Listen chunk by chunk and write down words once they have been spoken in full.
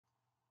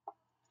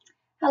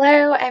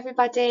Hello,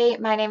 everybody.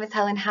 My name is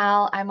Helen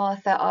Howell. I'm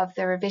author of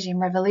The Revision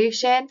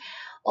Revolution,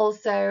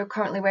 also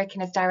currently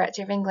working as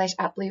Director of English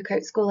at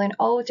Bluecoat School in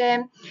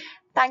Oldham.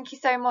 Thank you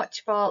so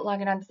much for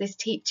logging on to this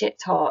Teachit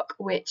talk,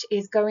 which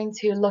is going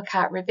to look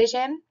at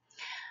revision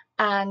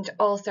and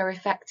also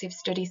effective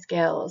study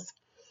skills.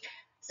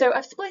 So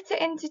I've split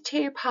it into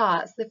two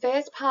parts. The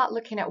first part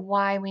looking at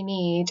why we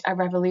need a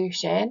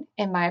revolution,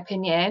 in my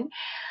opinion,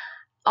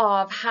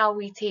 of how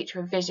we teach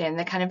revision,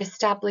 the kind of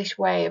established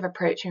way of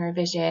approaching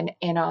revision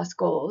in our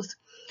schools.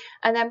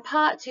 And then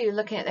part two,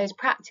 looking at those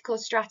practical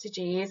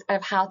strategies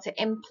of how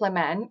to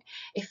implement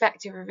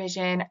effective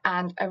revision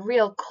and a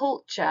real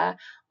culture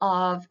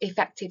of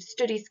effective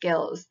study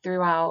skills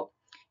throughout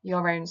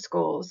your own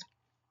schools.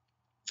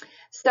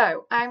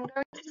 So I'm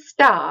going to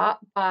start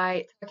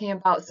by talking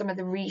about some of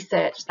the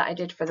research that I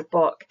did for the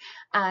book.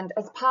 And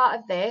as part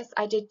of this,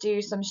 I did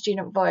do some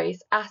student voice,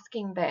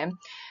 asking them,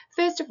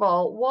 first of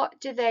all, what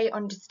do they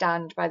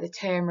understand by the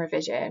term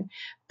revision,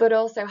 but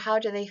also how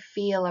do they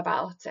feel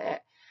about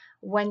it?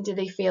 When do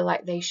they feel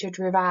like they should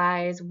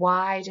revise?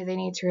 Why do they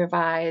need to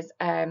revise?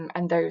 And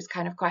those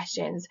kind of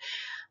questions.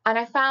 And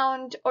I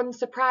found,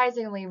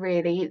 unsurprisingly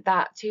really,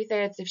 that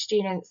 2/3 of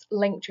students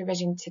linked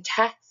revision to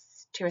tests,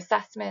 to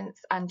assessments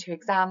and to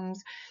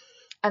exams,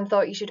 and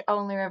thought you should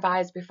only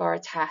revise before a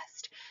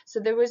test. So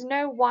there was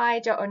no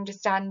wider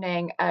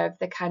understanding of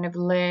the kind of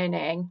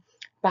learning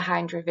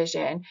behind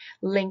revision,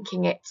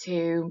 linking it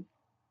to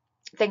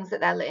things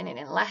that they're learning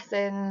in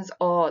lessons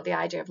or the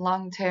idea of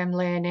long-term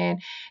learning.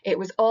 It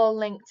was all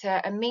linked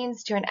to a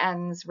means to an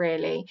ends,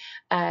 really,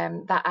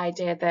 that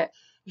idea that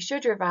you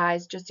should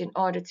revise just in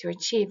order to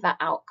achieve that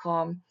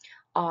outcome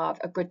of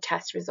a good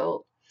test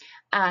result.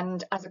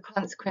 And as a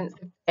consequence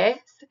of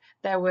this,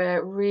 there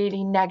were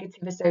really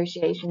negative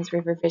associations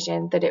with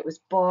revision, that it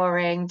was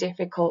boring,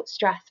 difficult,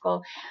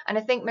 stressful. And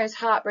I think most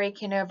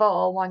heartbreaking of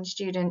all, one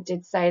student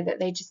did say that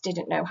they just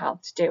didn't know how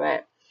to do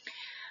it.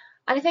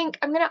 And I think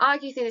I'm going to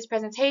argue through this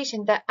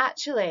presentation that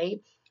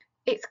actually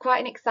it's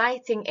quite an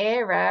exciting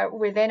era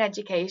within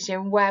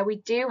education where we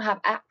do have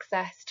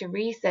access to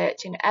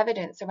research and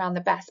evidence around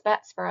the best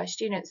bets for our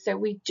students. So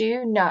we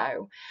do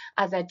know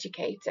as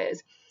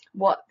educators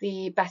what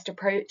the best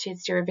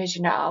approaches to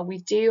revision are. We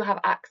do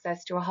have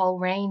access to a whole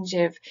range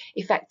of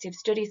effective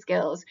study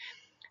skills.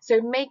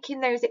 So making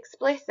those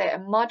explicit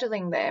and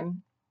modelling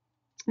them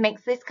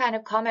makes this kind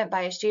of comment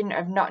by a student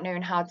of not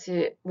knowing how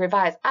to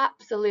revise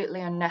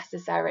absolutely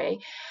unnecessary.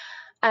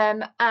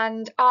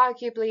 And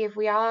arguably, if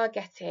we are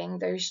getting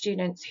those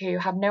students who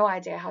have no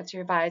idea how to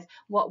revise,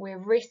 what we're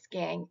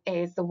risking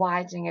is the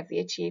widening of the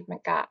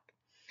achievement gap,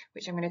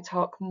 which I'm going to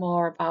talk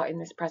more about in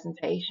this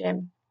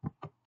presentation.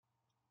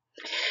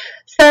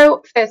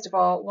 So, first of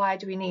all, why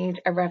do we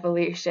need a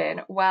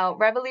revolution? Well,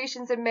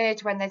 revolutions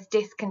emerge when there's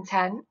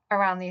discontent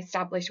around the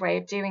established way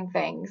of doing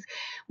things.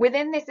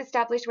 Within this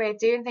established way of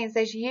doing things,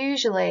 there's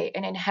usually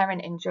an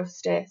inherent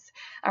injustice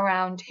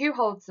around who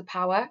holds the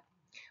power,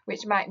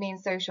 which might mean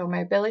social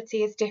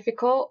mobility is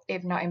difficult,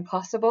 if not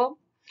impossible,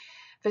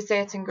 for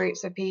certain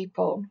groups of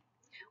people.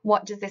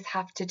 What does this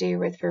have to do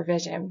with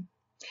revision?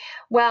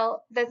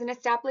 Well, there's an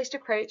established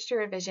approach to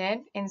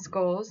revision in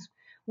schools,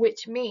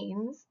 which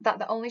means that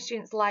the only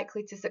students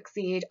likely to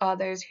succeed are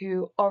those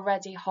who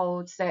already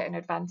hold certain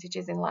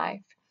advantages in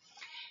life.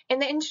 In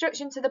the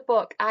introduction to the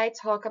book, I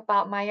talk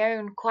about my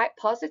own quite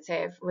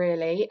positive,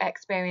 really,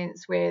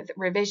 experience with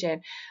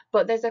revision,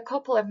 but there's a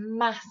couple of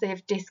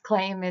massive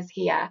disclaimers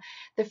here.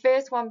 The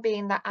first one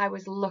being that I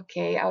was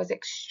lucky. I was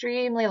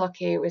extremely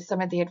lucky with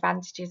some of the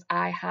advantages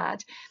I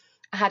had.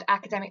 I had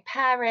academic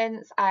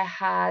parents. I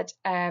had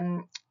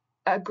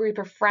a group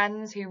of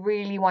friends who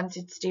really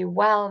wanted to do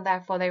well, and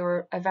therefore they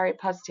were a very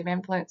positive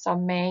influence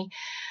on me.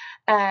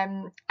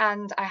 And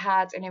I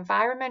had an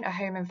environment, a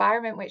home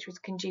environment, which was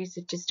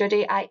conducive to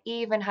study. I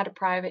even had a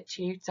private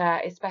tutor,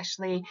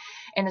 especially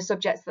in the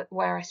subjects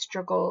where I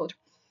struggled.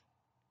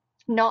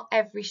 Not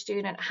every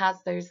student has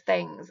those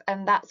things,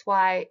 and that's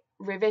why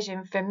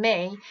revision for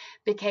me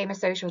became a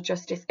social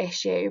justice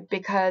issue,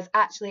 because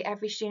actually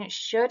every student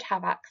should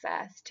have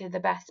access to the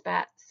best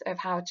bets of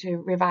how to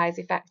revise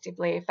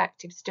effectively,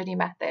 effective study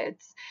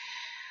methods.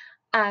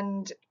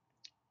 And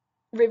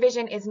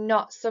revision is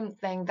not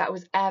something that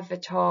was ever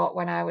taught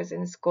when I was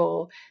in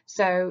school.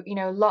 So,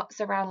 lots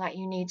around like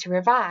you need to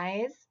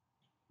revise,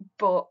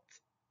 but,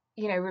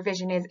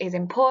 revision is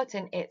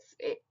important.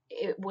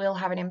 It will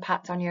have an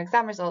impact on your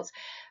exam results,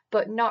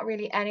 but not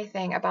really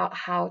anything about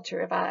how to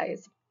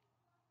revise.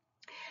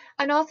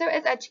 And also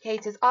as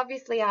educators,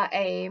 obviously our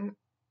aim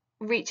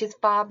reaches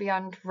far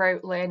beyond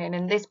rote learning,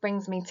 and this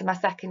brings me to my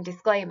second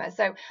disclaimer.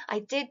 So I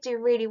did do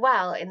really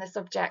well in the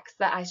subjects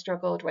that I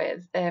struggled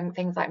with,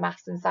 things like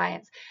maths and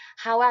science.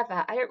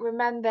 However, I don't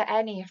remember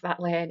any of that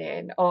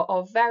learning,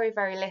 or very,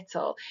 very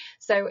little.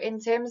 So in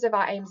terms of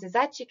our aims as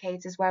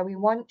educators, where we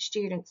want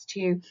students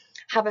to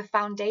have a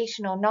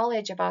foundational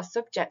knowledge of our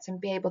subjects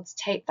and be able to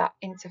take that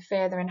into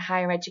further and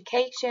higher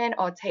education,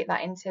 or take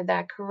that into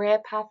their career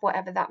path,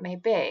 whatever that may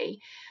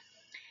be,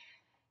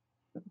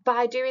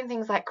 by doing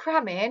things like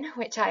cramming,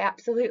 which I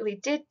absolutely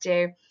did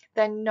do,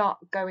 they're not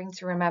going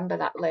to remember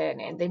that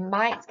learning. They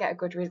might get a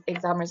good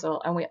exam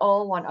result, and we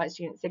all want our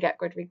students to get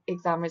good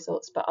exam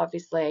results, but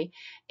obviously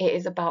it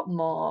is about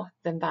more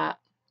than that.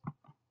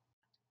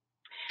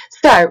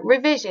 So,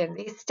 revision,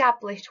 the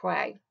established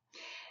way.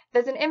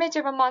 There's an image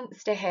of a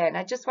monster here, and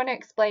I just want to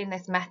explain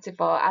this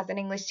metaphor. As an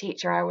English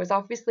teacher, I was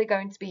obviously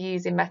going to be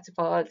using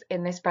metaphors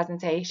in this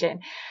presentation.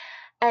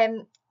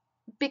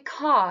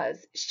 Because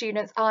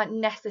students aren't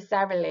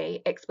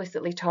necessarily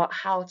explicitly taught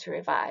how to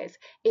revise,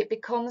 it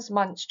becomes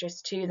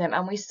monstrous to them.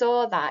 And we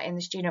saw that in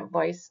the student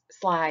voice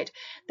slide,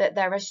 that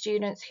there are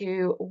students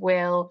who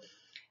will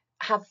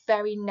have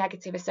very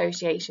negative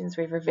associations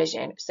with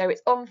revision. So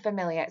it's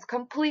unfamiliar, it's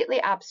completely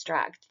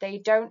abstract. They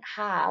don't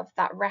have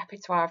that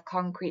repertoire of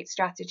concrete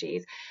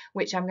strategies,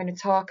 which I'm going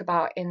to talk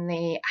about in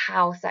the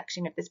how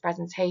section of this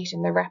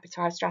presentation, the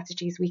repertoire of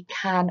strategies we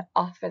can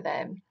offer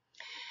them.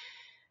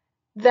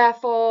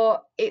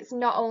 Therefore, it's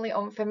not only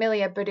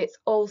unfamiliar, but it's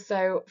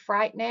also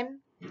frightening.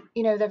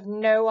 You know, they've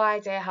no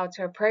idea how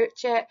to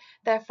approach it.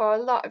 Therefore,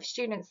 a lot of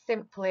students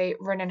simply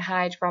run and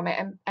hide from it.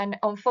 And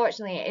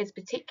unfortunately, it is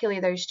particularly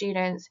those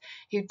students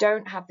who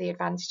don't have the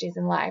advantages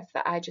in life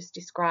that I just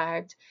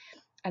described.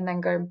 And then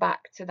going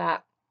back to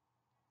that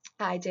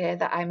idea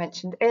that I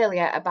mentioned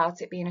earlier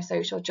about it being a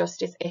social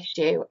justice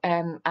issue,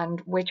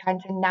 and we're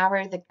trying to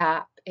narrow the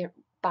gap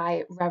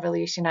by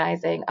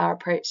revolutionising our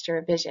approach to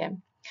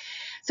revision.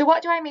 So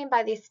what do I mean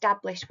by the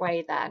established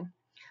way then?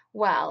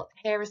 Well,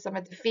 here are some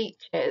of the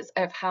features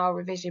of how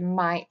revision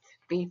might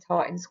be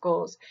taught in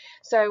schools.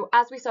 So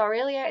as we saw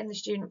earlier in the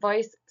student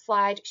voice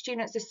slide,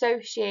 students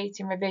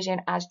associating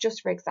revision as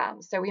just for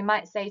exams. So we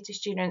might say to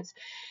students,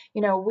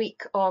 you know, a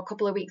week or a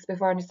couple of weeks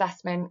before an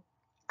assessment,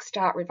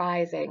 start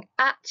revising.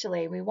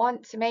 Actually, we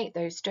want to make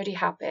those study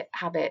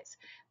habits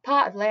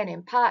part of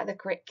learning, part of the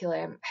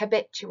curriculum,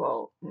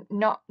 habitual,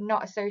 not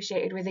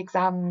associated with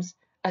exams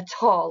at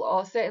all,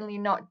 or certainly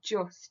not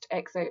just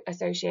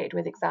associated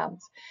with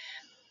exams.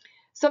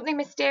 Something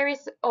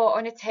mysterious or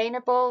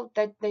unattainable,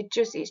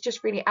 it's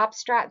just really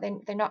abstract.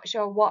 They're not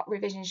sure what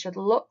revision should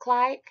look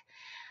like.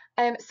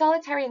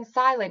 Solitary and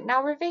silent.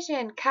 Now,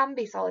 revision can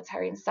be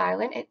solitary and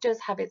silent. It does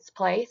have its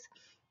place.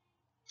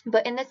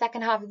 But in the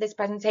second half of this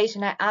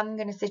presentation, I am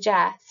going to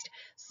suggest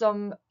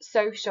some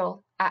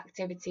social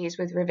activities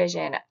with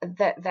revision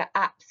that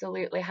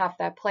absolutely have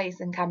their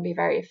place and can be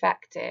very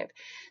effective.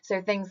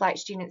 So things like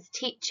students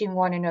teaching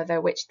one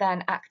another, which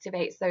then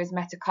activates those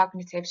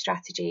metacognitive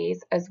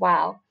strategies as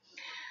well.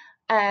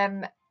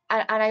 And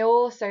I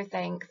also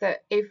think that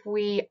if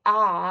we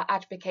are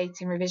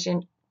advocating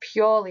revision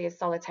purely as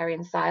solitary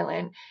and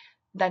silent,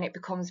 then it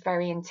becomes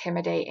very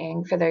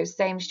intimidating for those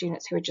same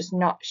students who are just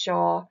not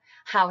sure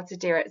how to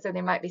do it. So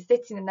they might be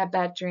sitting in their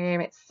bedroom,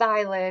 it's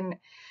silent,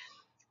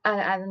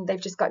 and they've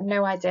just got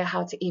no idea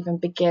how to even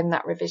begin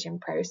that revision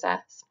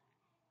process.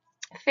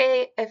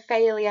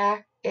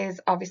 Failure is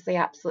obviously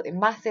absolutely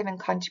massive and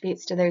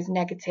contributes to those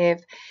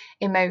negative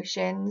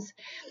emotions.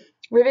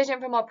 Revision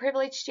for more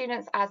privileged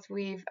students, as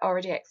we've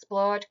already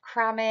explored,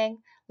 cramming,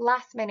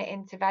 last minute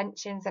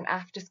interventions and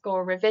after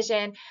school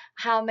revision.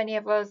 How many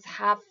of us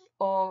have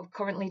or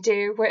currently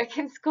do work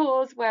in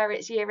schools where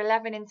it's year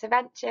 11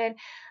 intervention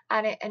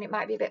and it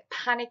might be a bit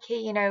panicky,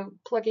 you know,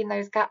 plugging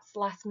those gaps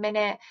last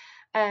minute,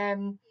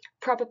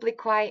 probably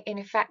quite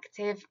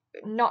ineffective,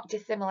 not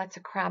dissimilar to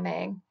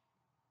cramming.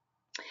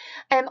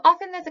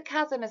 Often there's a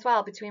chasm as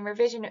well between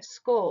revision at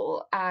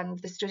school and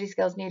the study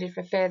skills needed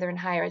for further and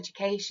higher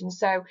education.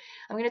 So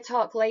I'm going to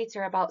talk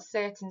later about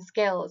certain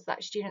skills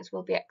that students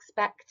will be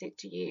expected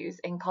to use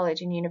in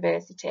college and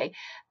university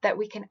that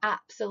we can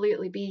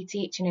absolutely be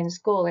teaching in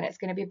school, and it's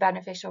going to be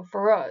beneficial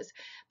for us,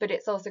 but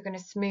it's also going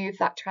to smooth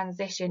that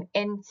transition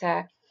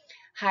into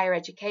higher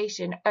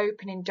education,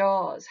 opening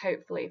doors,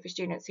 hopefully, for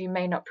students who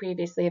may not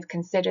previously have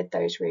considered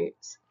those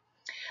routes.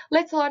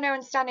 Little or no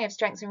understanding of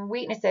strengths and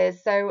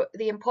weaknesses. So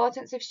the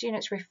importance of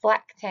students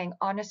reflecting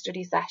on a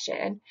study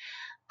session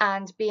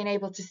and being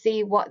able to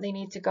see what they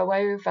need to go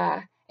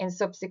over in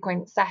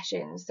subsequent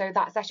sessions. So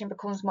that session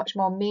becomes much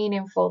more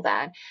meaningful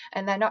then.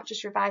 And they're not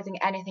just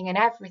revising anything and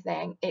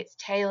everything. It's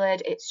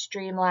tailored, it's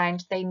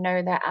streamlined. They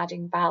know they're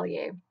adding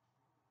value.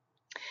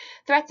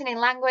 Threatening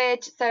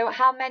language. So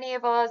how many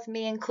of us,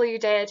 me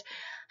included,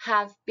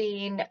 have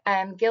been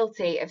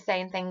guilty of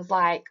saying things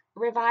like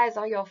revise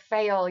or you'll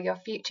fail, your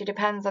future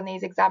depends on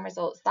these exam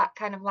results, that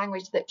kind of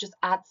language that just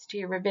adds to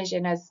your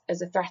revision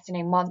as a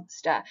threatening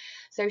monster.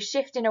 So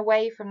shifting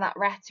away from that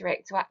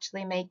rhetoric to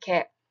actually make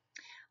it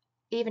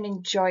even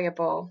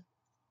enjoyable.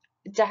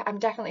 I'm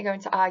definitely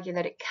going to argue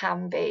that it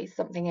can be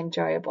something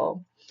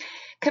enjoyable.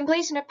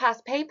 Completion of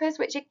past papers,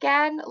 which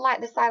again,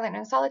 like the silent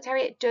and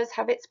solitary, it does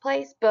have its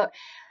place, but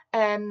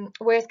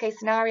worst case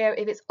scenario,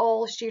 if it's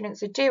all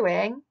students are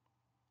doing,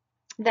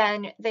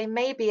 then they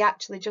may be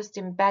actually just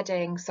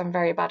embedding some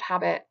very bad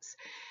habits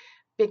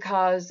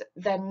because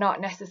they're not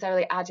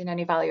necessarily adding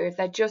any value. If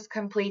they're just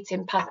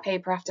completing past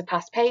paper after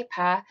past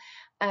paper,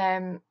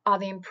 are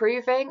they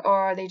improving or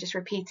are they just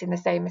repeating the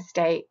same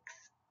mistakes?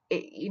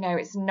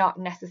 It's not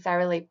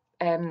necessarily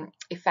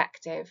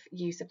effective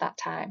use of that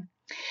time.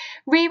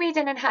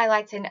 Rereading and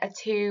highlighting are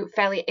two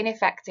fairly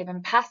ineffective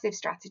and passive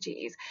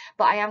strategies,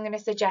 but I am going to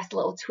suggest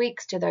little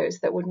tweaks to those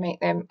that would make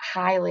them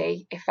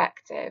highly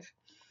effective,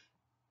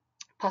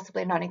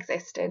 possibly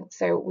non-existent.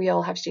 So we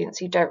all have students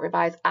who don't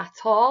revise at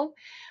all,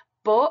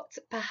 but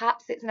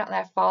perhaps it's not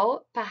their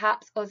fault.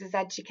 Perhaps us as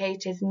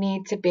educators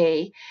need to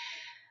be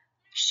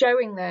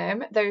showing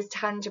them those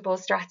tangible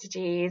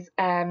strategies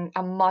and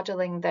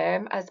modelling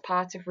them as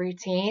part of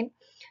routine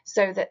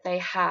so that they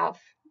have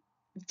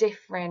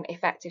different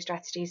effective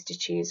strategies to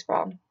choose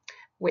from,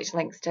 which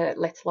links to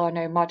little or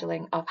no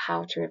modelling of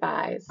how to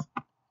revise.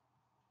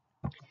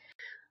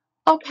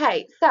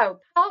 Okay, so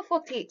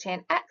Powerful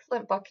Teaching,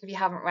 excellent book if you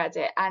haven't read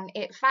it, and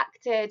it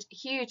factored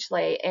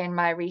hugely in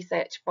my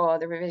research for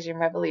the Revision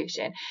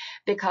Revolution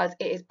because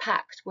it is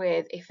packed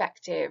with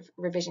effective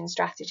revision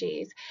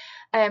strategies.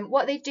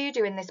 What they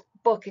do in this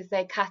book is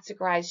they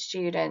categorise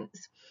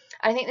students.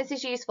 I think this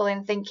is useful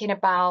in thinking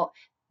about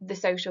the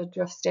social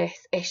justice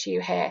issue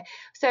here.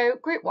 So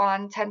group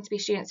 1 tend to be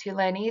students who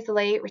learn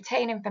easily,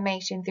 retain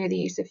information through the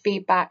use of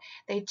feedback.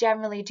 They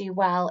generally do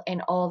well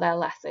in all their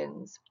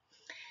lessons.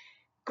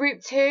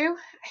 Group 2,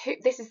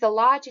 this is the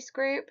largest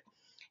group,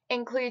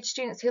 includes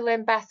students who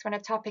learn best when a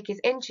topic is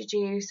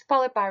introduced,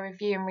 followed by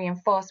review and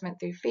reinforcement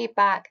through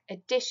feedback,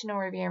 additional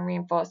review and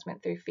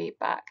reinforcement through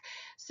feedback.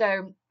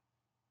 So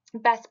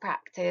best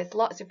practice,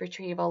 lots of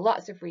retrieval,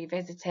 lots of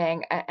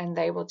revisiting, and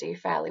they will do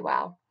fairly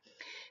well.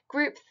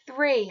 Group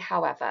 3,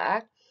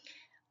 however,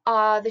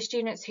 are the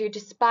students who,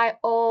 despite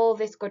all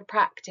this good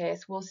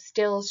practice, will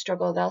still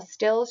struggle. They'll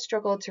still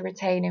struggle to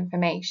retain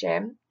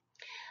information.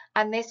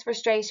 And this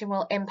frustration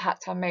will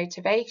impact on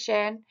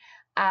motivation,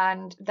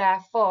 and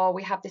therefore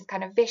we have this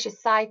kind of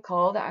vicious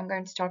cycle that I'm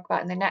going to talk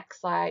about in the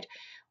next slide,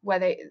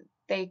 where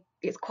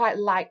it's quite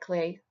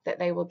likely that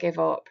they will give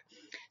up.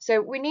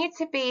 So we need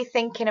to be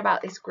thinking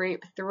about this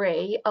group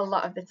 3 a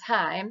lot of the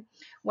time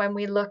when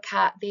we look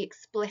at the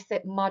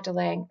explicit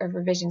modelling of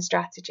revision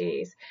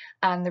strategies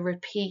and the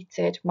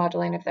repeated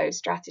modelling of those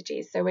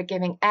strategies. So we're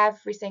giving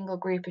every single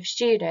group of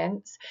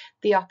students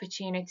the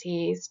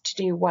opportunities to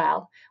do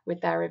well with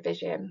their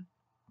revision.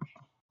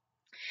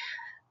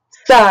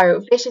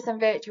 So, vicious and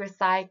virtuous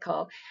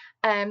cycle.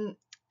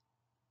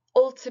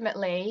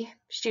 Ultimately,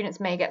 students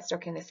may get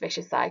stuck in this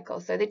vicious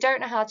cycle. So they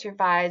don't know how to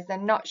revise, they're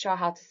not sure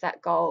how to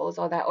set goals,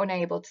 or they're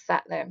unable to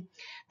set them.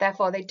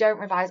 Therefore, they don't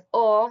revise,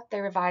 or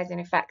they revise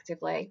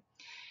ineffectively.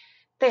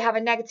 They have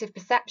a negative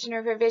perception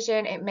of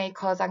revision. It may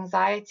cause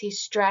anxiety,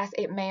 stress.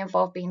 It may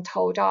involve being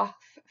told off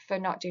for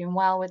not doing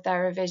well with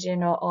their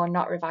revision or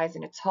not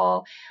revising at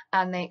all,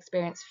 and they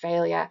experience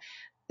failure.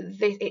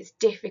 It's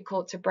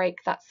difficult to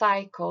break that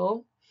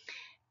cycle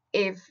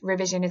if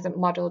revision isn't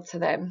modelled to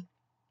them.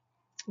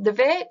 The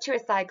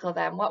virtuous cycle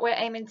then, what we're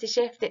aiming to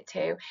shift it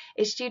to,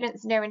 is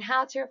students knowing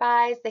how to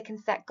revise. They can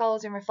set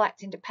goals and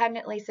reflect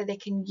independently so they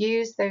can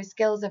use those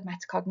skills of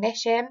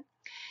metacognition.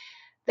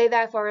 They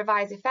therefore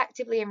revise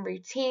effectively and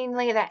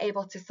routinely. They're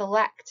able to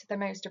select the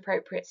most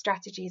appropriate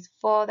strategies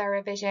for their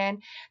revision.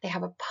 They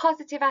have a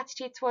positive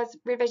attitude towards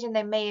revision.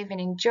 They may even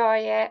enjoy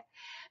it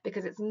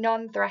because it's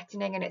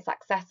non-threatening and it's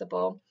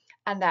accessible,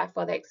 and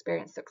therefore they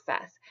experience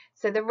success.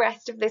 So the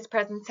rest of this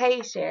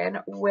presentation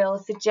will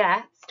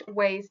suggest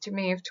ways to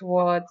move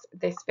towards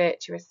this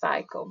virtuous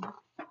cycle.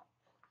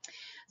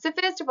 So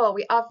first of all,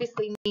 we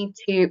obviously need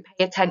to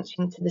pay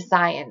attention to the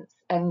science,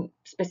 and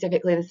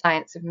specifically the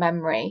science of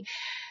memory.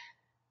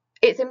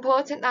 It's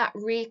important that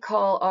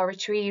recall or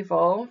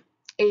retrieval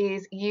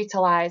is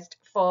utilised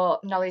for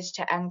knowledge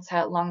to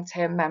enter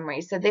long-term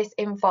memory. So this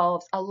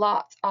involves a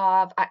lot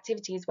of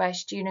activities where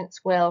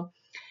students will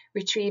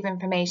retrieve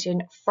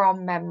information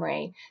from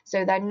memory.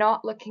 So they're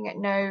not looking at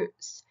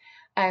notes,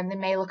 they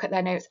may look at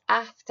their notes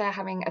after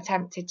having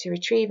attempted to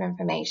retrieve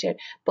information,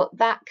 but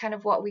that kind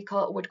of what we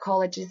would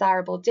call a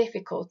desirable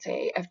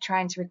difficulty of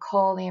trying to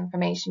recall the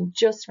information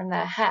just from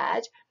their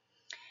head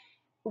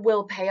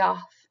will pay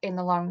off in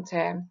the long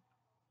term.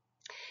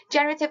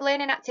 Generative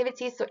learning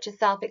activities such as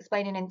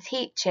self-explaining and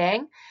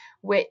teaching,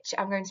 which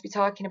I'm going to be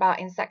talking about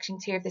in section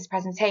 2 of this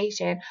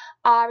presentation,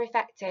 are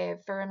effective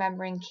for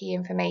remembering key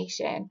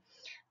information.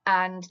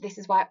 And this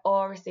is why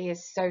oracy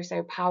is so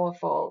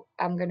powerful.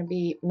 I'm going to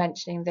be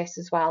mentioning this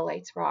as well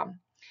later on.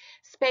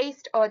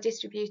 Spaced or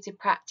distributed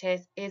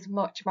practice is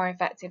much more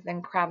effective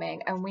than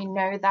cramming, and we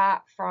know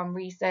that from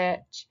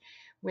research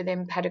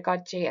within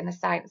pedagogy and the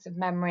science of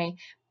memory,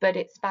 but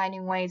it's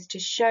finding ways to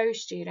show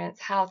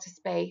students how to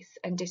space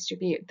and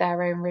distribute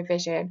their own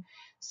revision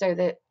so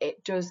that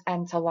it does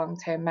enter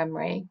long-term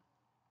memory.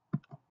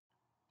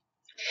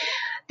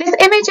 This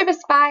image of a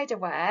spider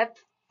web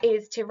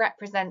is to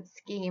represent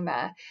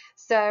schema.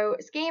 So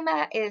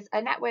schema is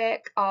a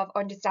network of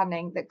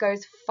understanding that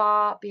goes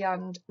far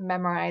beyond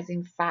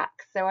memorizing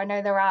facts. So I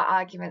know there are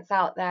arguments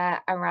out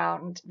there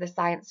around the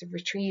science of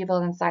retrieval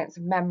and science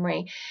of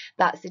memory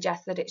that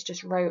suggest that it's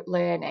just rote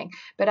learning.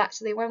 But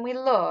actually, when we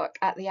look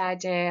at the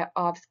idea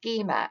of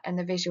schema and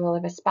the visual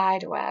of a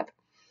spider web,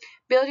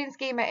 building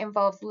schema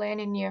involves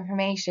learning new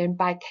information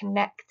by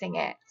connecting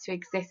it to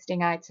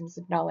existing items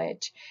of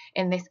knowledge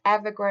in this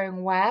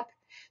ever-growing web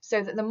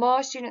so that the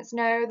more students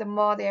know, the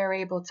more they are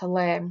able to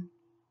learn.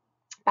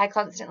 By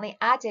constantly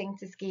adding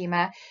to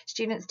schema,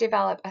 students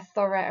develop a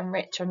thorough and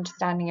rich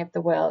understanding of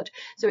the world.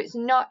 So it's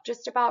not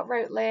just about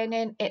rote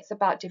learning, it's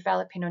about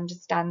developing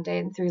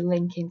understanding through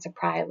linking to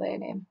prior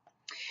learning.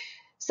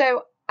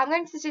 So I'm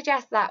going to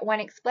suggest that when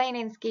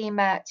explaining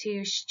schema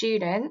to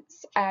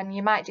students, and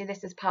you might do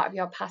this as part of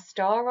your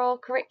pastoral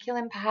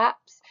curriculum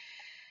perhaps,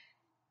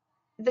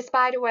 the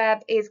spider web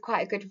is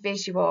quite a good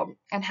visual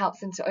and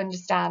helps them to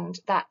understand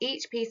that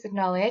each piece of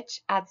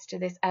knowledge adds to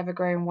this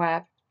ever-growing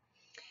web.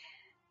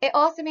 It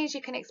also means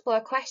you can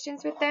explore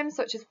questions with them,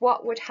 such as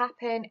what would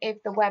happen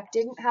if the web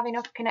didn't have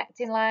enough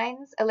connecting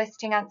lines,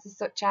 eliciting answers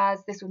such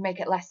as this would make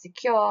it less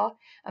secure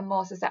and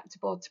more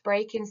susceptible to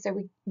breaking.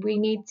 So we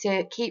need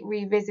to keep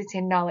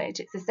revisiting knowledge.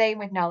 It's the same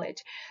with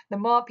knowledge. The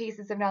more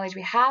pieces of knowledge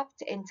we have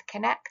to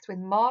interconnect with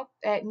more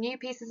new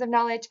pieces of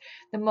knowledge,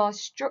 the more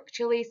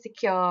structurally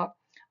secure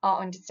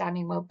our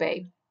understanding will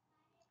be.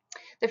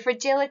 The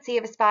fragility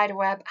of a spider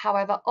web,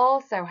 however,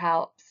 also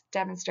helps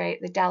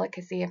demonstrate the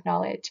delicacy of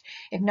knowledge.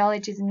 If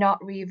knowledge is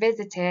not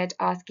revisited,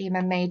 our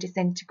schema may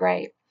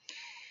disintegrate.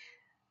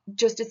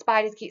 Just as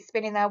spiders keep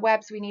spinning their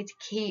webs, we need to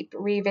keep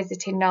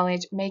revisiting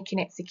knowledge, making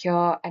it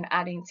secure and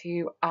adding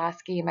to our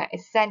schema.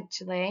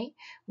 Essentially,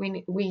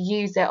 we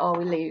use it or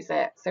we lose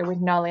it. So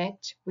with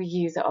knowledge, we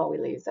use it or we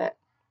lose it.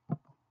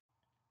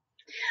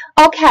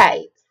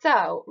 Okay,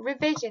 so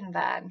revision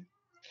then.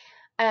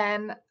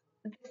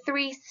 The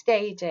 3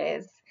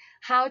 stages.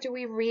 How do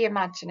we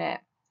reimagine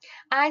it?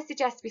 I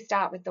suggest we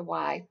start with the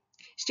why.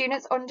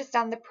 Students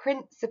understand the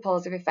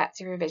principles of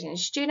effective revision.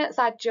 Students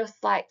are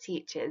just like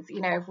teachers.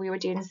 You know, if we were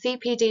doing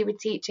CPD with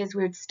teachers,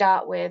 we would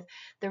start with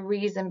the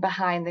reason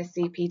behind the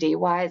CPD.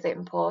 Why is it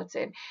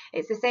important?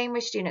 It's the same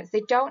with students.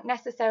 They don't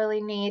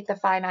necessarily need the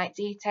finite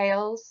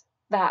details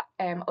that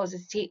us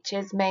as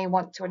teachers may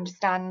want to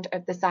understand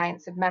of the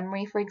science of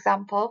memory, for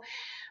example,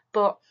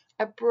 but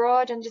a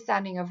broad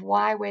understanding of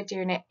why we're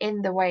doing it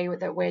in the way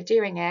that we're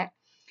doing it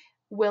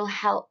will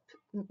help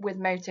with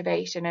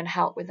motivation and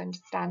help with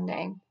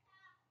understanding.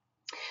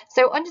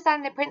 So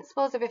understanding the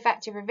principles of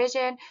effective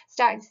revision,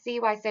 starting to see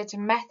why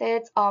certain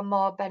methods are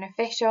more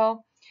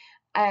beneficial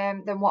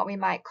than what we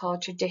might call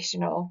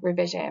traditional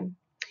revision.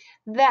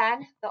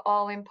 Then the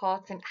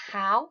all-important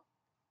how.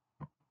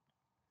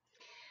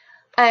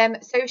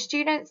 So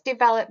students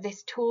develop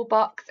this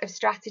toolbox of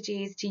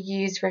strategies to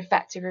use for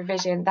effective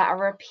revision that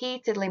are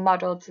repeatedly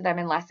modelled to them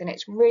in lesson.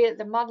 It's really,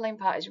 the modelling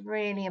part is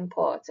really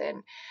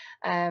important,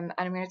 and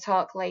I'm going to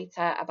talk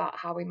later about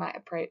how we might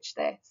approach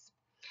this.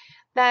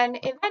 Then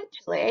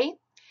eventually,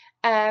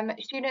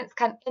 students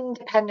can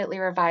independently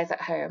revise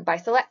at home by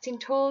selecting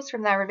tools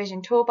from their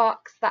revision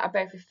toolbox that are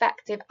both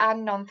effective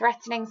and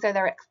non-threatening, so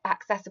they're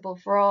accessible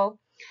for all.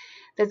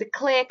 There's a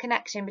clear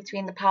connection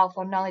between the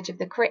powerful knowledge of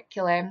the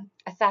curriculum,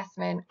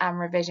 assessment and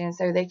revision,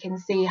 so they can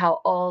see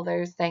how all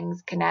those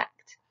things connect.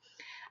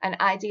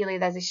 And ideally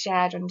there's a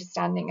shared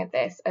understanding of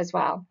this as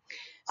well.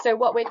 So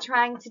what we're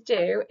trying to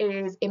do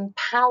is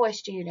empower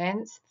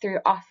students through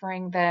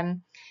offering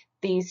them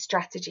these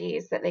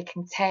strategies that they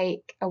can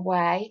take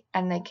away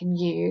and they can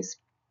use.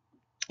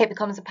 It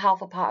becomes a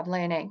powerful part of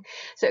learning.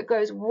 So it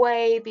goes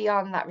way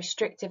beyond that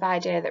restrictive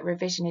idea that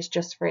revision is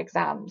just for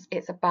exams.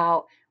 It's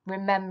about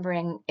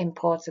remembering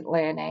important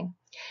learning.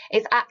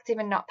 It's active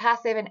and not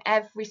passive, and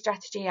every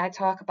strategy I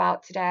talk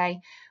about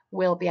today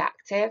will be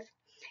active.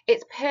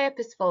 It's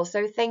purposeful,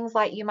 so things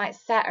like you might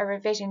set a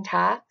revision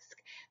task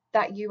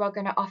that you are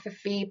going to offer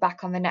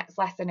feedback on the next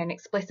lesson and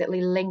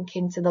explicitly link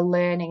into the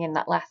learning in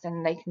that lesson,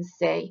 and they can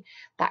see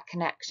that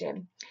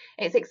connection.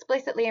 It's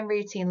explicitly and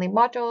routinely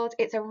modelled.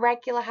 It's a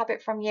regular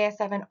habit from year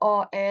 7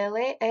 or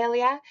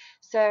earlier.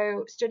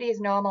 So study is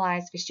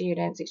normalised for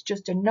students. It's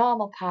just a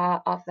normal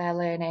part of their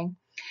learning.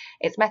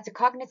 It's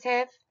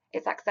metacognitive.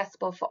 It's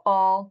accessible for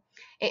all.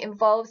 It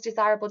involves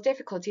desirable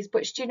difficulties,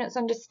 but students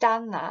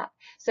understand that.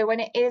 So when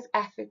it is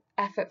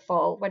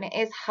effortful, when it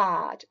is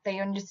hard, they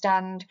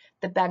understand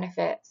the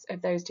benefits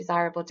of those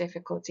desirable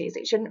difficulties.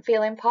 It shouldn't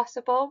feel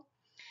impossible,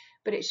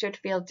 but it should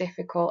feel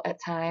difficult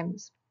at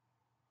times.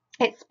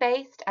 It's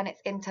spaced and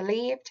it's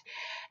interleaved.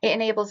 It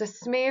enables a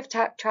smooth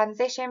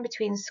transition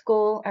between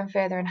school and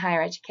further and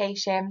higher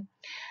education.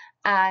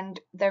 And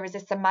there is a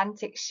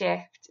semantic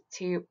shift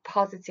to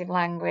positive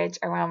language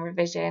around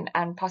revision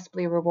and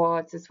possibly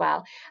rewards as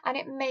well. And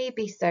it may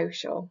be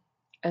social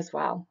as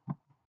well.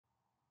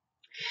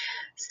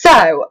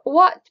 So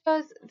what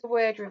does the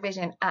word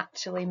revision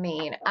actually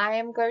mean? I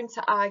am going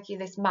to argue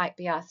this might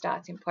be our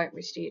starting point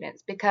with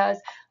students because,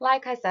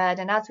 like I said,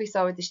 and as we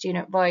saw with the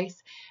student voice,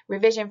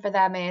 revision for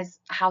them is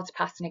how to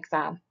pass an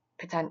exam,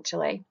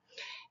 potentially.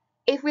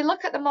 If we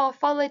look at the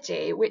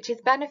morphology, which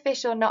is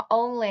beneficial not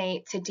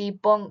only to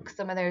debunk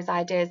some of those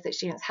ideas that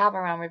students have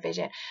around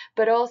revision,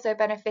 but also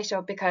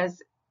beneficial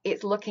because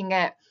it's looking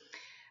at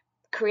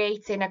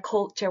creating a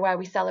culture where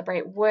we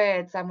celebrate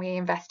words and we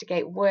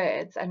investigate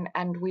words,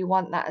 and we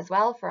want that as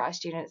well for our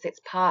students. It's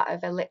part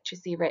of a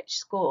literacy-rich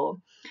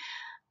school.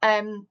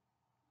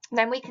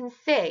 then we can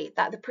see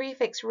that the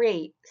prefix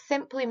re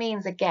simply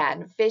means,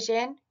 again,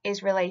 vision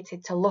is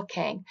related to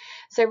looking.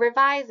 So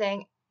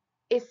revising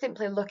is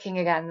simply looking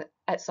again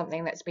at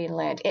something that's been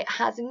learned. It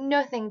has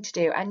nothing to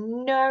do,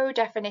 and no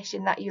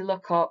definition that you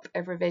look up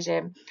of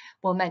revision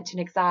will mention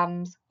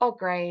exams or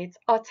grades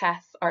or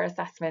tests or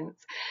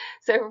assessments.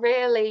 So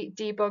really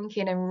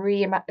debunking and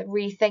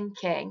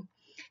rethinking,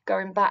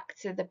 going back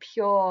to the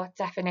pure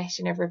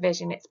definition of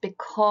revision, it's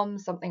become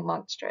something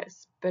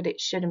monstrous, but it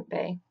shouldn't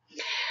be.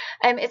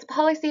 It's a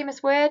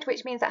polysemous word,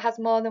 which means it has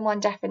more than one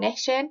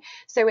definition.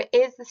 So it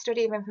is the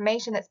study of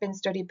information that's been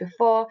studied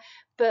before,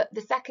 but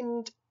the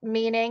second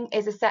meaning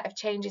is a set of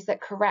changes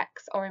that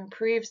corrects or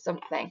improves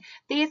something.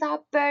 These are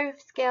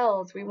both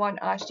skills we want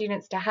our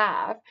students to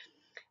have,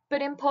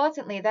 but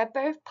importantly, they're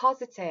both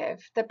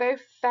positive. They're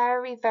both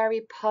very,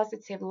 very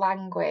positive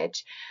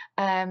language.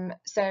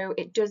 So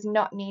it does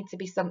not need to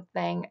be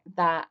something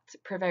that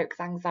provokes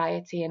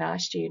anxiety in our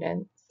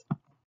students.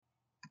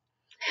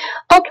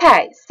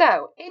 Okay,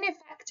 so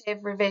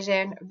ineffective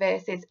revision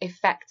versus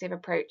effective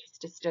approaches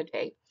to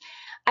study.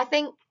 I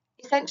think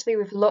essentially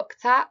we've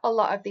looked at a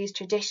lot of these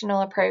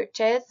traditional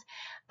approaches.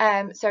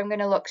 So I'm going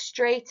to look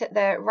straight at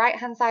the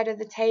right-hand side of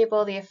the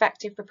table, the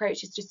effective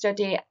approaches to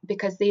study,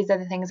 because these are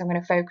the things I'm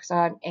going to focus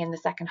on in the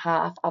second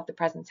half of the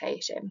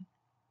presentation.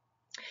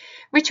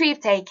 Retrieve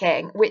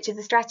taking, which is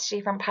a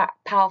strategy from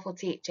powerful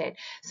teaching.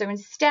 So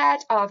instead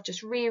of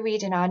just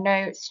rereading our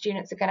notes,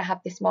 students are going to have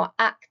this more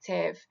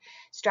active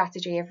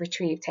strategy of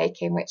retrieve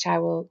taking, which I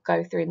will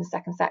go through in the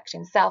second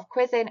section.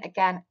 Self-quizzing,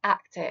 again,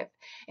 active,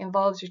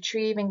 involves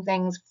retrieving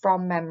things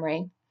from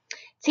memory.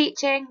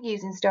 Teaching,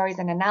 using stories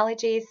and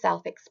analogies,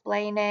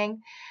 self-explaining.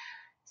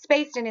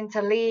 Spaced and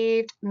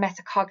interleaved,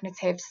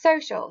 metacognitive,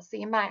 social. So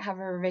you might have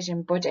a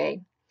revision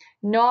buddy.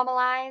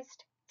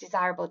 Normalized,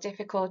 desirable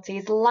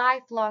difficulties,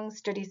 lifelong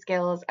study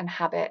skills and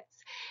habits.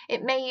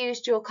 It may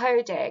use dual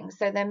coding,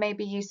 so there may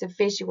be use of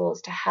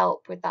visuals to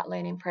help with that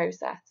learning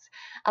process.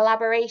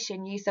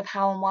 Elaboration, use of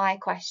how and why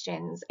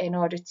questions in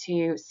order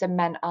to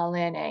cement our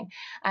learning,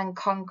 and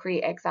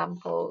concrete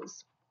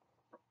examples.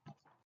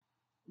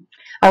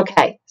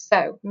 Okay,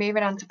 so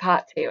moving on to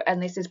part 2,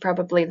 and this is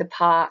probably the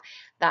part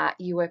that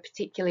you were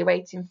particularly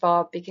waiting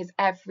for, because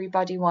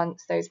everybody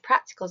wants those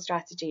practical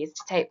strategies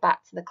to take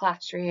back to the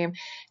classroom,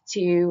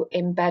 to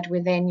embed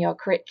within your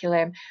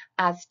curriculum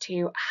as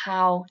to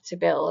how to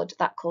build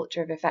that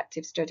culture of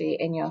effective study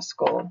in your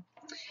school.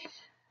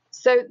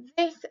 So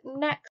this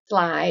next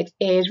slide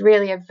is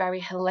really a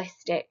very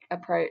holistic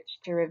approach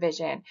to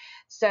revision.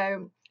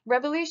 So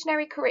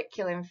revolutionary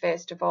curriculum,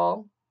 first of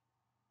all.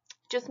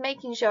 Just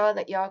making sure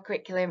that your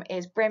curriculum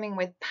is brimming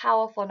with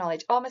powerful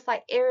knowledge, almost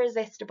like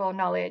irresistible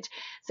knowledge,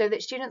 so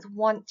that students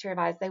want to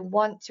revise, they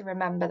want to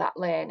remember that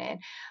learning.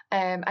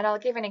 And I'll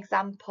give an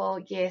example.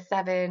 Year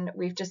 7,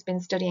 we've just been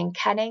studying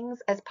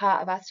kennings as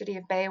part of our study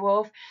of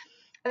Beowulf.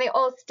 And they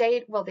all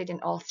stayed, well, they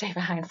didn't all stay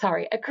behind,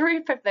 sorry. A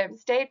group of them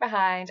stayed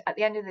behind at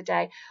the end of the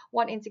day,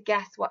 wanting to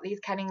guess what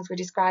these kennings were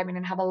describing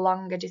and have a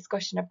longer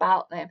discussion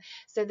about them.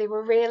 So they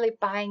were really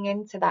buying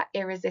into that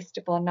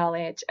irresistible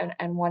knowledge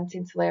and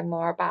wanting to learn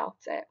more about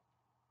it.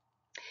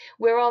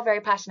 We're all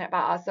very passionate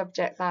about our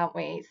subjects, aren't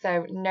we?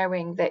 So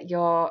knowing that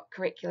your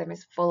curriculum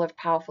is full of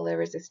powerful,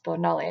 irresistible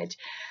knowledge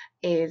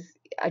is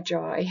a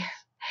joy.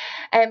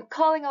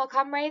 Calling all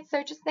comrades,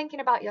 so just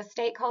thinking about your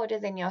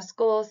stakeholders in your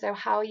school. So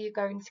how are you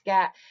going to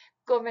get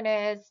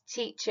governors,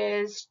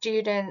 teachers,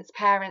 students,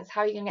 parents,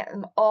 how are you going to get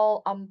them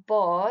all on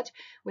board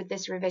with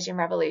this revision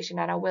revolution?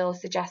 And I will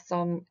suggest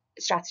some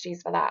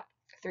strategies for that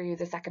through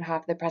the second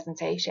half of the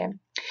presentation.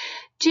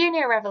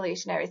 Junior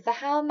revolutionaries, so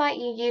how might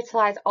you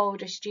utilise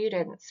older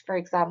students, for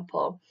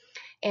example,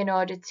 in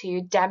order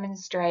to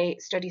demonstrate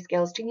study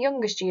skills to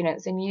younger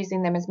students and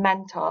using them as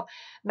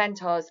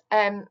mentors.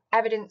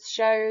 Evidence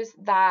shows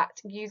that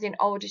using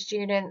older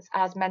students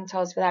as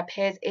mentors for their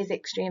peers is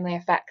extremely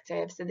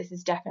effective. So this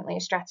is definitely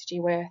a strategy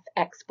worth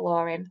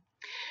exploring.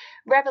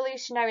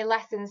 Revolutionary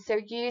lessons, so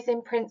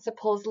using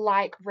principles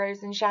like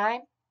Rosenshine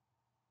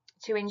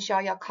to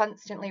ensure you're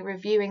constantly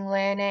reviewing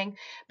learning,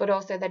 but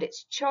also that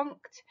it's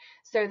chunked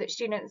so that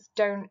students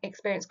don't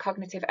experience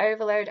cognitive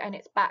overload, and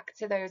it's back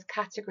to those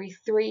category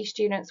 3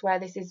 students where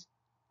this is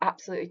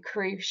absolutely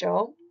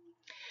crucial.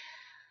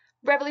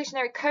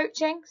 Revolutionary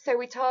coaching, so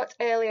we talked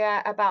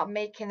earlier about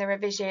making the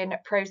revision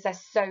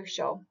process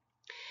social.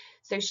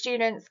 So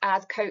students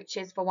as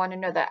coaches for one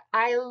another.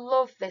 I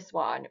love this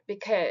one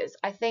because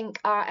I think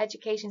our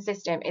education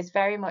system is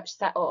very much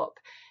set up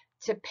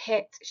to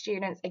pit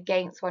students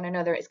against one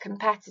another. It's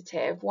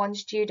competitive. One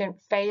student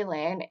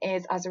failing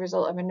is as a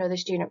result of another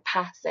student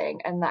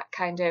passing, and that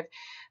kind of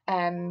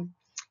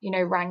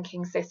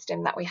ranking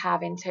system that we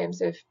have in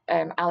terms of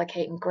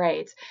allocating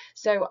grades.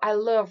 So I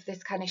love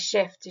this kind of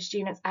shift to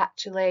students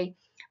actually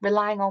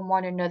relying on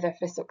one another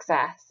for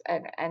success,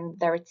 and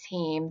they're a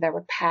team, they're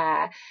a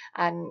pair,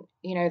 and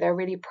they're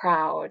really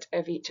proud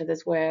of each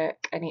other's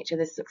work and each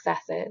other's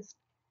successes.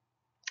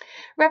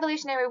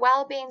 Revolutionary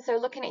wellbeing, so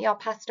looking at your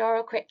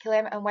pastoral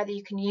curriculum and whether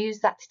you can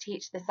use that to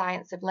teach the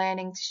science of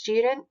learning to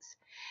students.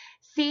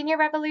 Senior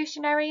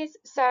revolutionaries,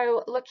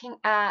 so looking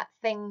at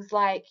things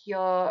like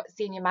your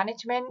senior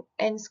management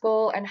in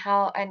school and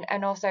how,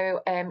 and also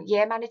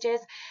year managers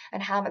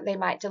and how they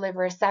might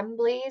deliver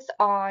assemblies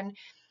on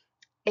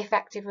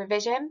effective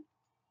revision.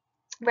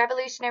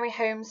 Revolutionary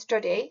home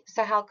study,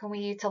 so how can we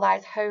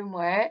utilise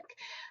homework?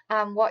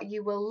 And what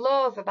you will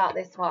love about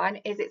this one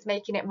is it's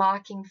making it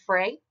marking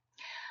free,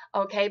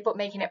 okay, but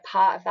making it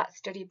part of that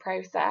study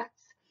process.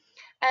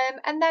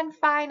 And then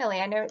finally,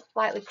 I know it's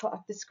slightly cut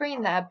off the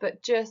screen there,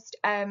 but just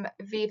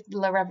Vive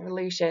la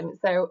Revolution.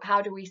 So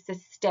how do we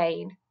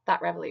sustain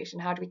that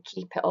revolution? How do we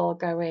keep it all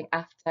going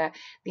after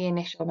the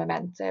initial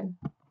momentum?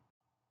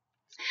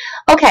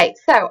 Okay,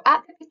 so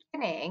at the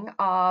beginning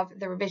of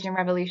the Revision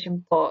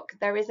Revolution book,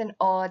 there is an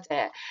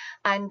audit,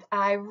 and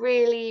I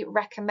really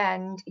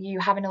recommend you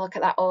having a look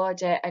at that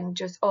audit and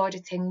just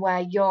auditing where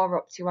you're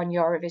up to on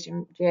your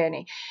revision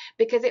journey,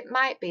 because it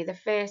might be the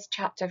first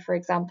chapter, for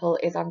example,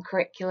 is on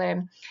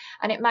curriculum,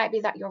 and it might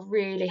be that you're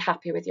really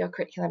happy with your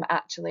curriculum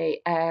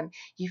actually.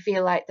 You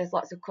feel like there's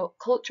lots of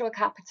cultural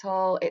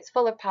capital, it's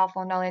full of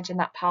powerful knowledge, and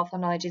that powerful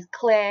knowledge is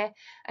clear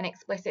and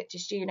explicit to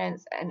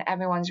students, and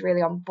everyone's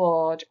really on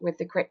board with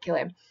the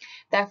curriculum.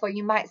 Therefore,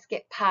 you might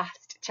skip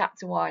past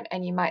chapter 1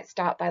 and you might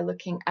start by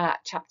looking at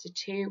chapter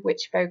 2,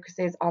 which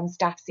focuses on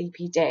staff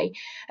CPD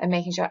and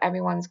making sure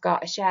everyone's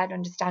got a shared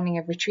understanding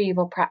of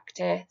retrieval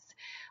practice,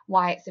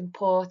 why it's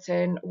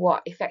important,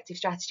 what effective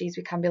strategies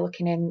we can be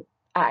looking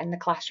at in the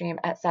classroom,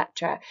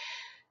 etc.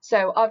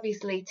 So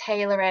obviously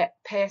tailor it,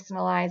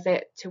 personalise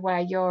it to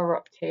where you're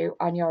up to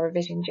on your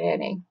revision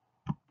journey.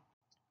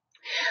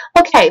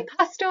 Okay,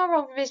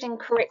 pastoral revision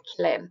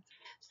curriculum.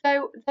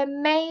 So there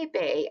may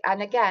be,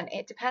 and again,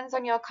 it depends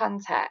on your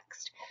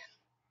context,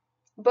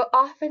 but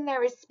often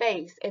there is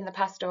space in the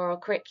pastoral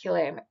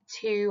curriculum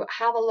to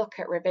have a look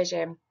at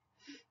revision.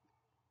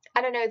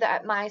 And I know that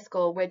at my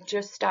school, we're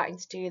just starting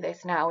to do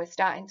this now. We're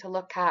starting to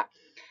look at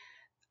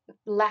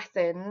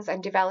lessons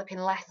and developing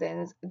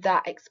lessons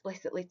that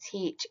explicitly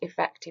teach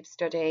effective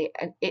study,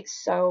 and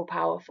it's so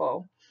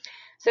powerful.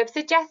 So I've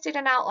suggested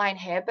an outline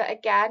here, but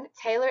again,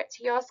 tailor it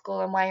to your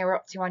school and where you're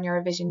up to on your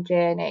revision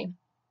journey.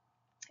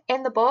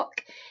 In the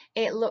book,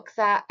 it looks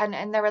at,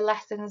 and there are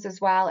lessons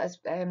as well as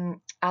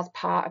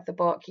part of the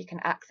book. You can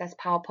access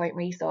PowerPoint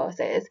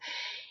resources.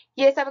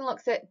 Year 7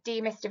 looks at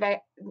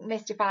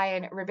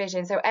demystifying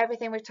revision. So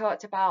everything we've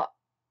talked about,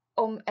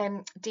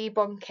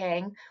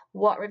 debunking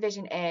what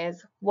revision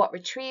is, what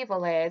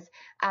retrieval is,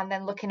 and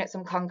then looking at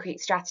some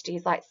concrete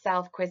strategies like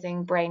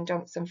self-quizzing, brain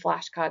dumps, and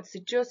flashcards. So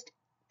just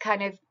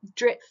kind of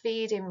drip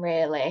feeding,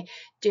 really,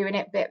 doing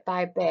it bit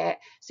by bit.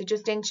 So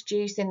just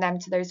introducing them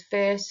to those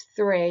first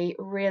 3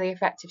 really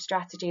effective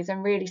strategies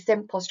and really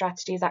simple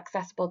strategies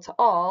accessible to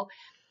all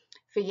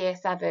for year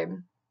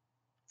 7.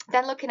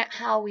 Then looking at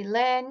how we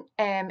learn,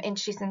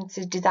 introducing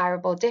to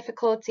desirable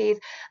difficulties,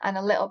 and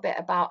a little bit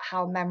about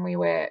how memory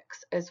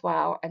works as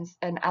well.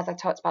 And as I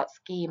talked about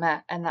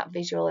schema and that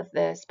visual of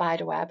the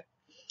spider web.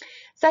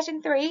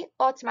 Session 3,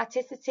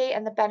 automaticity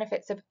and the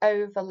benefits of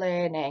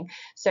overlearning.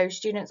 So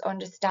students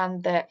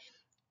understand that,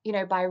 you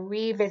know, by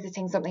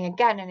revisiting something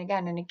again and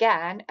again and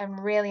again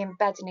and really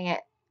embedding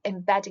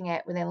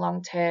it within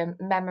long-term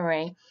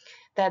memory,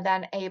 they're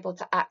then able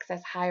to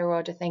access higher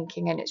order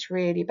thinking, and it's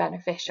really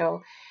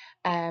beneficial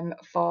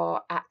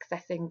for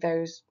accessing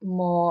those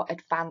more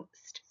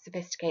advanced,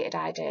 sophisticated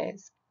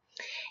ideas.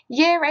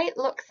 Year 8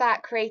 looks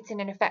at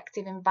creating an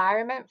effective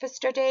environment for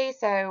study,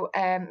 so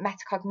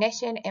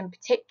metacognition in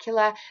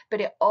particular,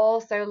 but it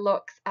also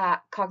looks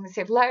at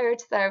cognitive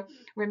load, so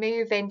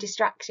removing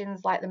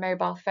distractions like the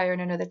mobile phone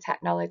and other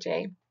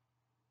technology.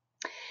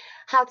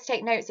 How to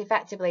take notes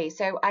effectively.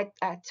 So I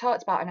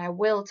talked about, and I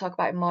will talk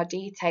about in more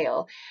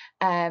detail,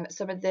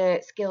 some of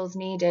the skills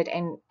needed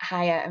in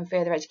higher and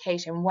further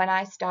education. When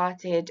I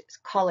started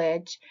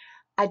college,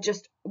 I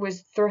just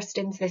was thrust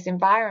into this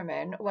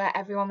environment where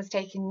everyone was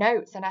taking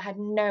notes, and I had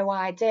no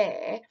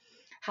idea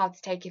how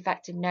to take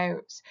effective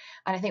notes.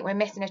 And I think we're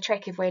missing a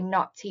trick if we're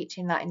not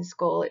teaching that in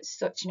school. It's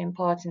such an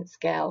important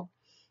skill.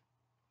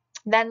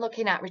 Then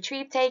looking at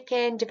retrieve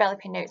taking,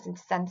 developing notes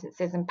into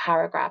sentences and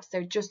paragraphs.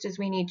 So just as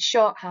we need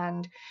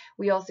shorthand,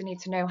 we also need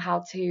to know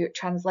how to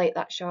translate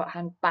that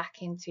shorthand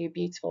back into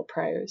beautiful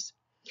prose.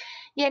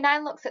 Year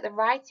 9 looks at the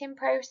writing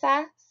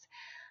process,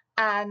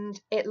 and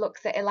it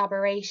looks at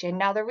elaboration.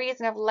 Now, the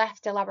reason I've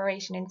left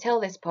elaboration until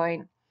this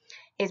point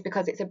is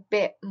because it's a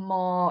bit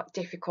more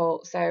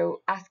difficult.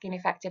 So asking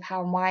effective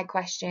how and why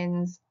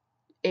questions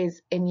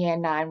is in year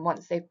 9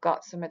 once they've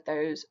got some of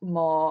those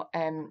more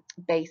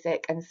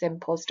basic and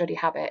simple study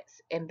habits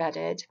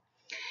embedded.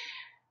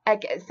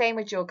 Same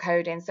with dual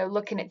coding. So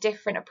looking at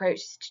different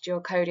approaches to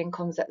dual coding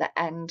comes at the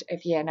end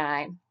of year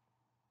 9.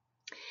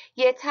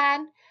 Year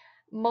 10,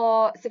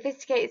 more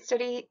sophisticated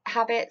study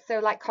habits, so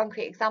like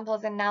concrete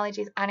examples,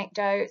 analogies,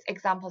 anecdotes,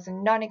 examples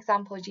and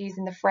non-examples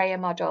using the Freya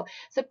model.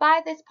 So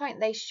by this point,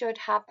 they should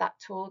have that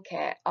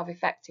toolkit of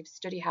effective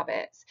study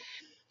habits.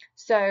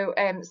 So,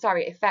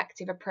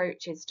 effective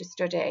approaches to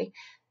study.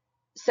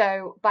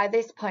 So by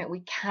this point,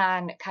 we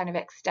can kind of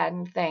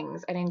extend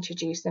things and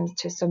introduce them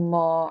to some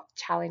more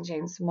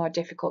challenging, some more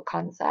difficult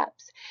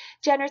concepts.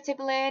 Generative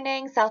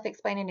learning,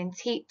 self-explaining in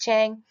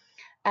teaching.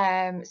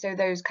 So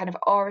those kind of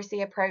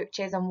oracy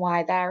approaches and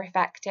why they're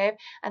effective.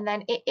 And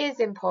then it is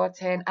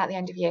important at the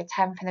end of year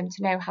 10 for them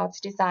to know how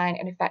to design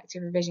an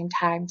effective revision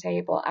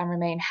timetable and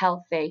remain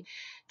healthy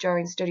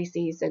during study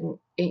season.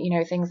 You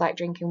know, things like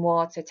drinking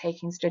water,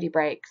 taking study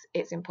breaks.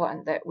 It's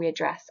important that we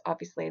address,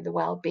 obviously, the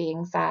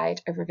well-being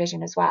side of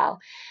revision as well.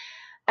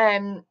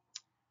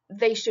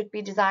 They should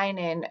be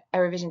designing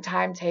a revision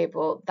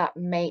timetable that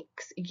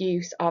makes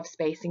use of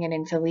spacing and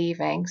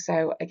interleaving.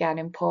 So again,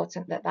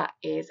 important that that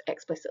is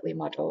explicitly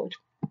modelled.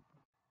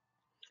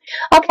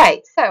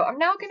 Okay, so I'm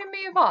now going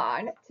to move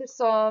on to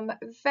some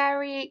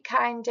very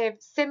kind of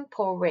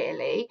simple,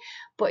 really,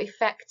 but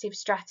effective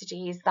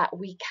strategies that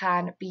we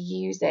can be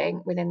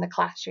using within the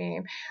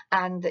classroom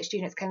and that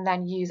students can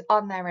then use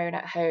on their own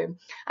at home.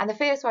 And the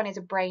first one is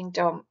a brain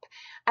dump.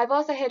 I've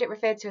also heard it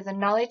referred to as a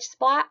knowledge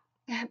splat,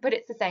 but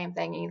it's the same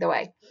thing either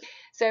way.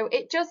 So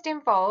it just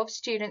involves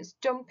students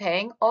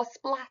dumping or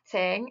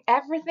splatting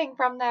everything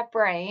from their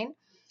brain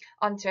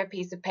onto a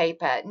piece of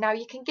paper. Now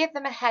you can give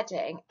them a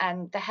heading,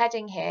 and the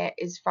heading here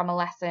is from a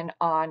lesson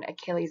on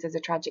Achilles as a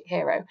tragic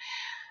hero.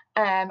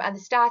 And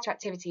the starter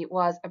activity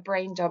was a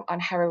brain dump on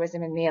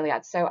heroism in the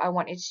Iliad. So I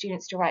wanted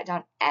students to write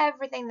down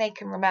everything they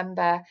can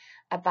remember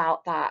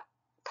about that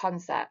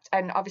concept.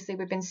 And obviously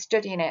we've been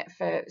studying it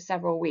for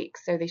several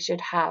weeks, so they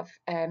should have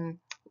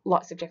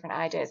lots of different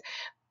ideas.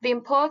 The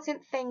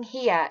important thing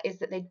here is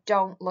that they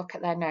don't look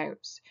at their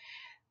notes.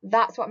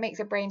 That's what makes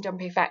a brain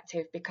dump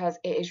effective, because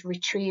it is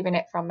retrieving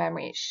it from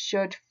memory. It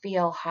should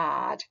feel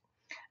hard,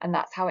 and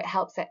that's how it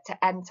helps it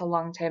to enter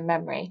long-term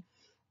memory.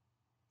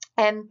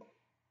 I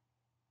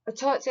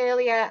talked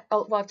earlier,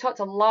 well, I've talked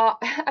a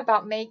lot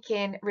about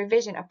making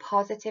revision a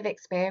positive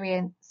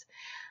experience.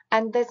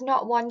 And there's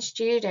not one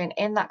student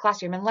in that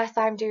classroom, unless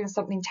I'm doing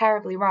something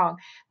terribly wrong,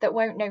 that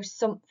won't know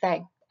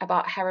something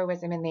about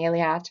heroism in the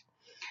Iliad.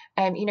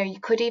 You know, you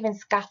could even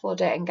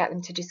scaffold it and get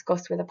them to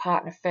discuss with a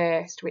partner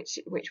first, which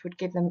would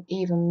give them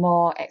even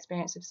more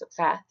experience of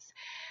success.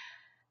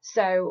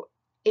 So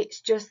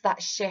it's just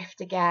that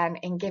shift again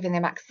in giving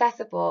them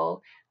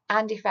accessible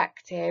and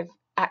effective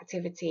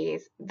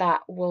activities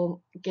that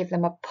will give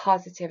them a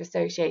positive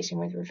association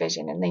with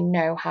revision, and they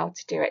know how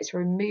to do it. It's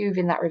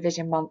removing that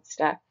revision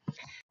monster.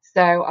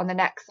 So on the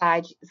next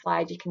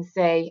slide you can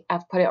see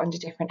I've put it under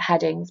different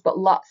headings, but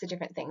lots of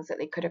different things that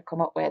they could have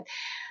come up with.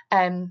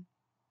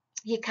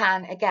 You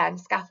can, again,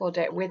 scaffold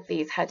it with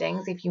these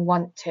headings if you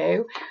want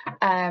to,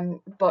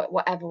 but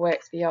whatever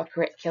works for your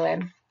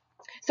curriculum.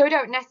 So we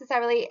don't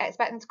necessarily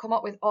expect them to come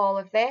up with all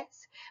of this,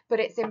 but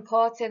it's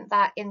important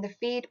that in the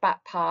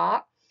feedback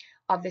part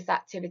of this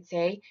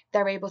activity,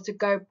 they're able to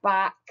go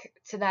back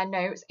to their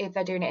notes if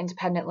they're doing it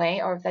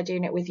independently or if they're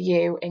doing it with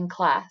you in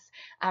class,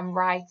 and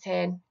write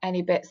in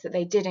any bits that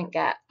they didn't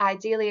get,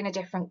 ideally in a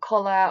different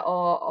colour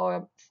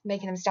or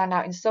making them stand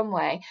out in some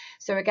way.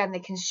 So again, they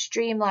can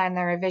streamline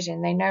their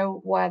revision. They know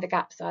where the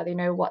gaps are. They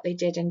know what they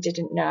did and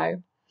didn't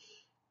know.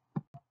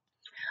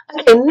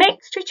 Okay,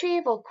 mixed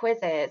retrieval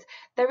quizzes.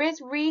 There is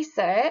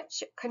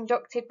research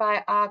conducted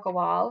by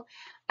Agarwal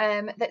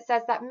that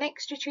says that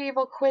mixed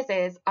retrieval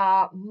quizzes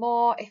are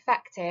more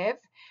effective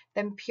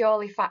than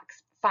purely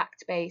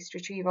fact-based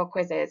retrieval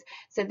quizzes.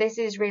 So this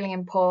is really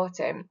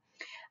important.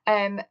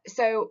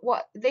 So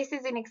what this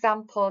is an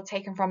example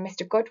taken from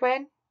Mr.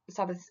 Goodwin.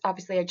 So it's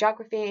obviously a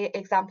geography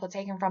example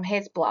taken from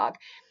his blog.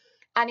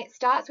 And it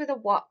starts with a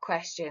what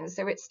question.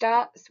 So it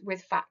starts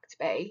with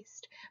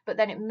fact-based, but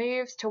then it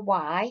moves to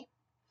why.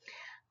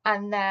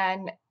 And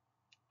then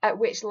at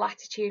which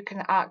latitude can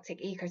the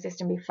Arctic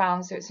ecosystem be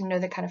found? So it's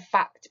another kind of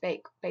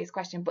fact-based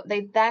question, but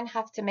they then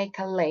have to make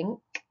a link,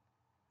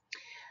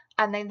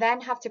 and they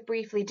then have to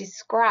briefly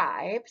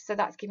describe, so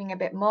that's giving a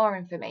bit more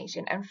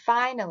information. And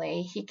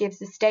finally, he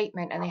gives a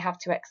statement and they have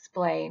to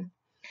explain.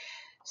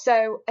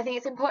 So I think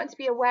it's important to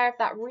be aware of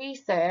that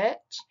research,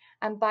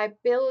 and by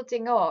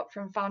building up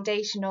from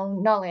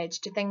foundational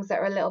knowledge to things that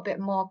are a little bit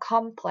more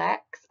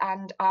complex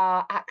and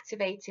are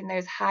activating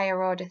those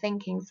higher order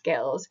thinking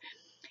skills,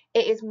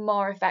 it is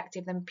more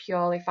effective than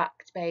purely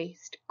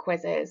fact-based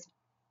quizzes.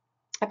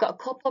 I've got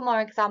a couple more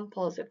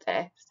examples of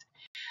this.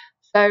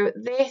 So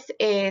this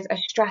is a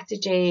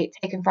strategy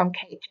taken from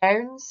Kate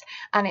Jones,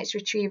 and it's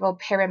retrieval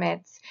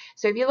pyramids.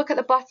 So if you look at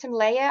the bottom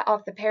layer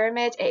of the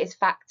pyramid, it is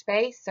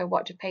fact-based. So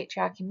what does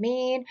patriarchy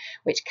mean?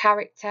 Which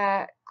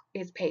character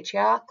is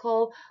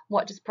patriarchal?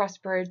 What does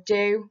Prospero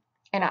do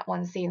in Act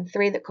 1, Scene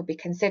 3 that could be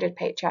considered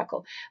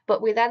patriarchal?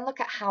 But we then look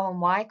at how and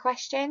why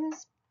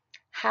questions.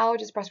 How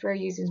does Prospero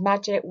use his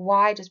magic?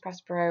 Why does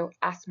Prospero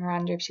ask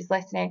Miranda if she's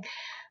listening?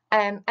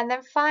 And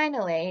then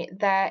finally,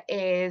 there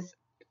is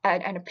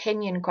an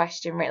opinion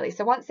question, really.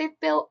 So once they've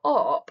built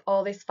up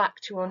all this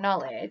factual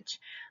knowledge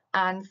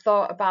and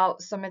thought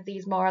about some of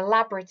these more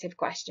elaborative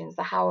questions,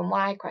 the how and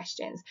why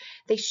questions,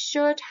 they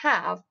should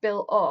have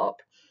built up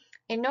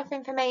enough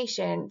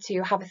information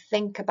to have a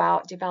think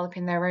about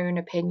developing their own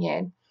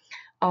opinion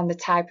on the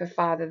type of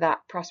father that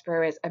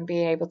Prospero is and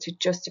being able to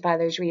justify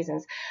those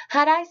reasons.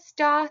 Had I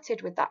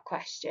started with that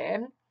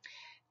question,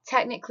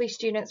 technically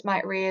students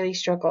might really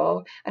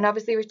struggle. And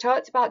obviously we've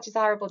talked about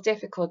desirable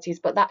difficulties,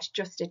 but that's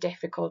just a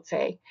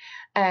difficulty.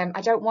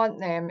 I don't want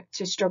them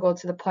to struggle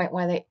to the point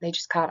where they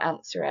just can't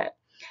answer it.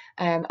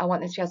 I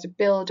want them to be able to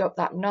build up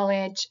that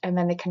knowledge, and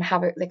then they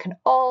can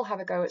all have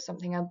a go at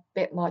something a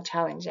bit more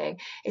challenging.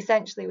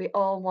 Essentially, we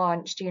all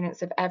want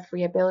students of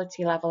every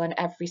ability level and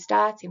every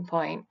starting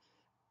point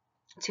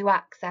to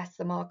access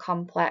the more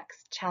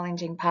complex,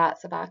 challenging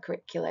parts of our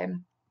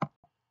curriculum.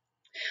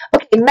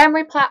 Okay,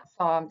 memory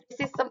platform.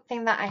 This is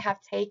something that I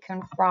have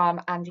taken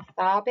from Andy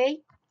Tharby.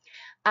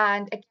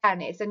 And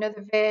again, it's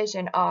another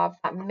version of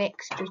that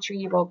mixed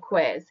retrieval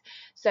quiz.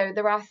 So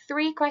there are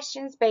 3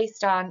 questions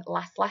based on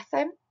last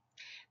lesson.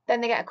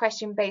 Then they get a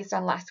question based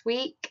on last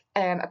week,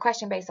 a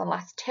question based on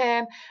last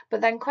term,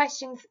 but then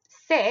question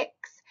 6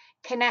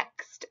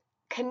 connects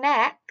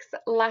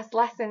last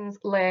lesson's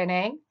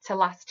learning to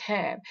last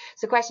term.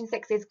 So question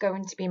 6 is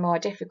going to be more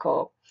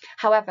difficult.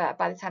 However,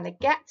 by the time they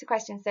get to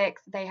question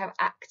 6, they have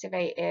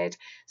activated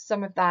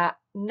some of that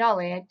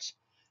knowledge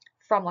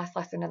from last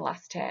lesson and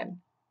last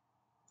term.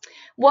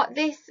 Why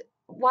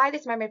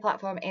this memory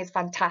platform is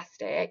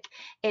fantastic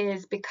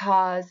is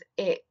because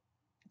it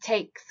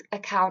takes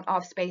account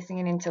of spacing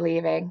and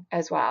interleaving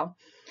as well.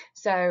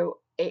 So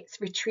it's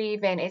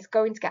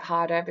going to get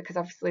harder because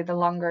obviously the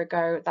longer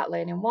ago that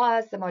learning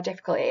was, the more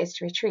difficult it is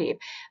to retrieve.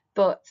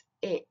 But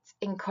it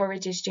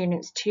encourages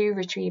students to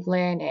retrieve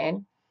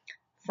learning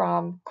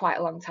from quite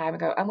a long time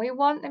ago, and we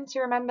want them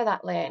to remember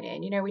that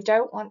learning. We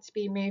don't want to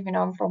be moving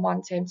on from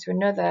one term to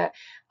another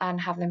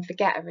and have them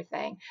forget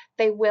everything.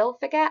 They will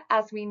forget,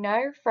 as we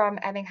know from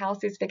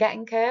Emminghaus's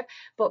forgetting curve,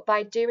 but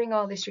by doing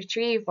all this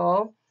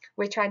retrieval,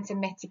 we're trying to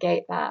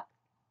mitigate that.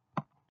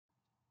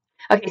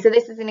 Okay, so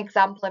this is an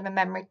example of a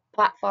memory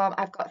platform.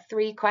 I've got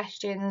 3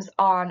 questions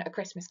on A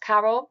Christmas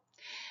Carol.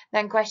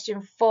 Then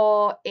question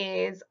 4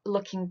 is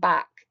looking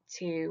back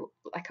to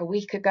like a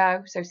week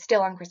ago, so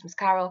still on Christmas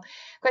Carol.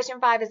 Question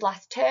 5 is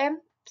last term,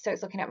 so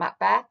it's looking at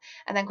Macbeth.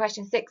 And then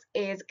question 6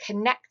 is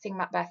connecting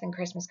Macbeth and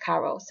Christmas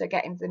Carol, so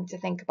getting them to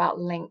think about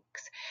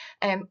links.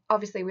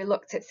 Obviously we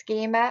looked at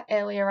schema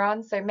earlier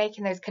on, so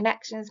making those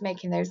connections,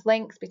 making those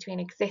links between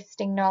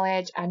existing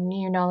knowledge and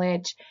new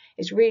knowledge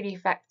is really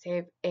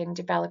effective in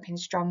developing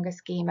stronger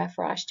schema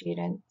for our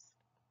students.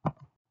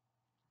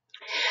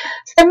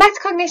 So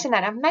metacognition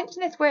then, I've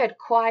mentioned this word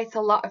quite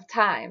a lot of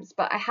times,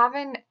 but I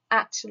haven't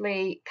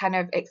actually kind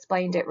of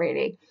explained it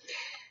really.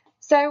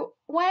 So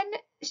when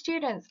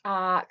students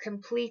are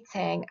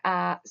completing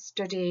a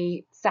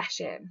study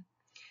session,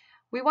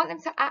 we want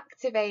them to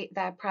activate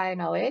their prior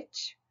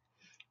knowledge.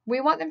 We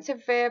want them to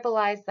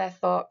verbalise their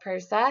thought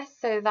process.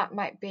 So that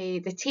might be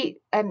the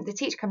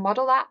teacher can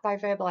model that by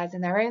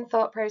verbalising their own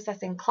thought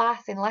process in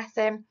class, in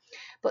lesson,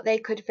 but they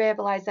could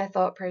verbalise their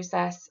thought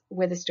process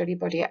with a study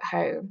buddy at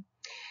home.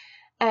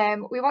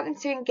 We want them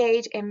to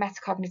engage in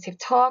metacognitive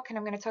talk, and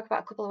I'm going to talk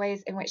about a couple of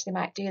ways in which they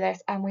might do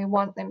this, and we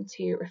want them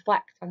to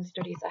reflect on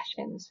study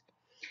sessions.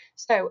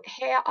 So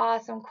here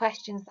are some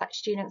questions that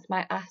students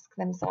might ask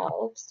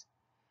themselves,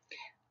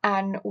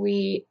 and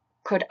we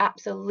could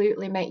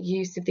absolutely make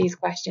use of these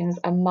questions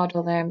and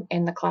model them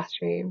in the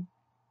classroom.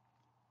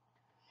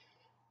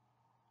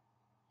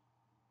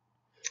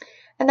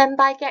 And then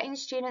by getting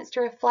students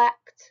to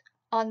reflect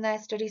on their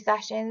study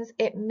sessions,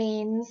 it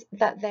means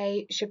that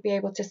they should be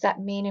able to set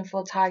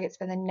meaningful targets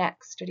for the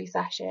next study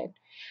session.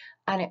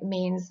 And it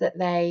means that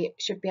they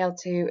should be able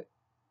to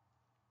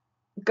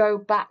go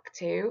back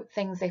to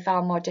things they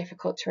found more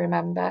difficult to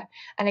remember.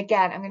 And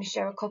again, I'm going to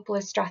show a couple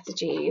of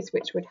strategies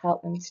which would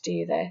help them to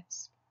do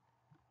this.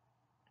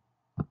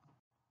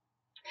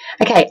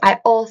 Okay, I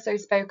also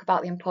spoke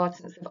about the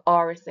importance of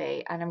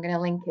oracy, and I'm going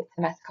to link it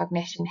to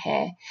metacognition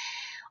here.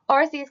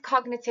 Oracy is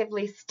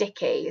cognitively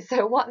sticky.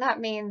 So what that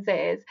means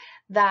is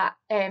that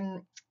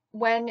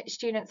when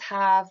students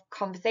have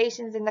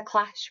conversations in the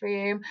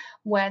classroom,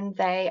 when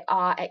they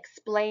are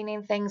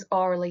explaining things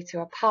orally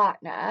to a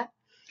partner,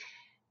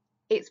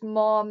 it's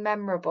more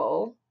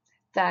memorable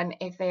than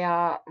if they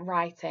are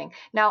writing.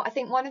 Now, I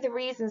think one of the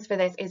reasons for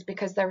this is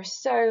because there are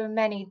so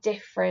many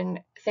different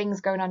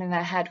things going on in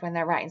their head when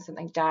they're writing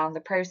something down. The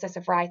process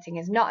of writing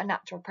is not a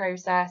natural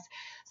process.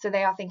 So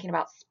they are thinking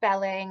about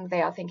spelling,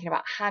 they are thinking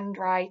about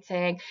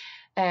handwriting,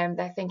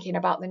 they're thinking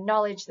about the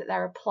knowledge that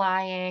they're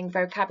applying,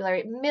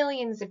 vocabulary,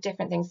 millions of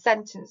different things,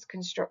 sentence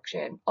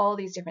construction, all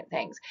these different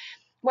things.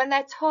 When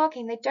they're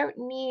talking, they don't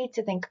need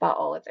to think about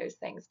all of those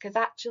things, because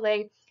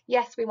actually,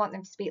 yes, we want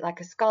them to speak like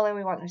a scholar,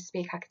 we want them to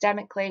speak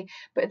academically,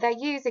 but if they're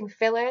using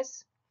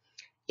fillers,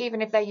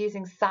 even if they're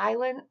using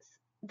silence,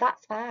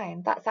 that's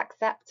fine, that's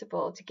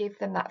acceptable to give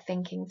them that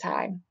thinking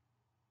time.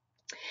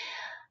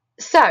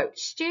 So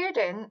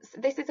students,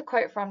 this is a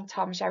quote from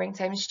Tom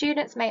Sherrington,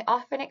 students may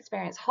often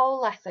experience whole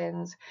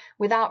lessons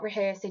without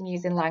rehearsing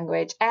using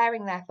language,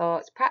 airing their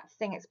thoughts,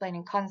 practicing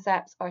explaining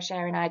concepts or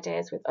sharing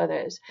ideas with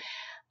others.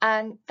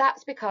 And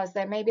that's because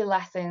there may be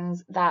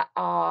lessons that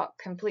are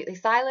completely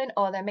silent,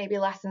 or there may be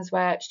lessons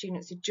where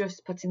students are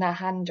just putting their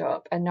hand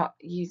up and not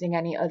using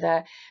any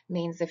other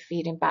means of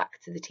feeding back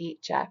to the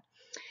teacher.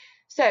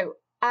 So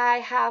I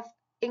have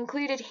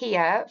included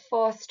here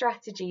 4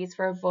 strategies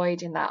for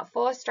avoiding that,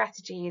 4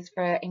 strategies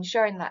for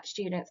ensuring that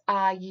students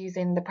are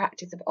using the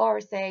practice of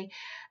oracy,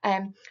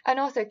 and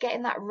also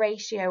getting that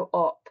ratio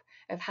up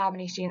of how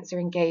many students are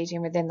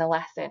engaging within the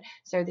lesson.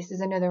 So this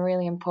is another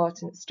really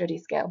important study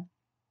skill.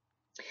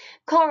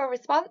 Choral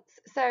response.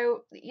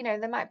 So,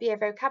 there might be a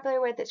vocabulary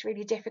word that's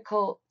really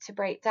difficult to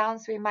break down.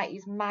 So we might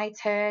use my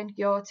turn,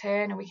 your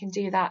turn, and we can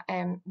do that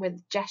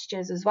with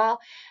gestures as well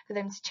for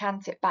them to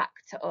chant it back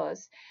to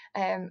us.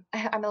 I'm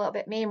a little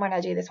bit mean when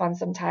I do this one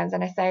sometimes,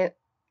 and I say,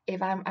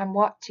 if I'm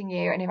watching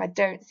you and if I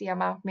don't see your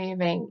mouth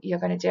moving, you're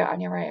going to do it on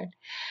your own.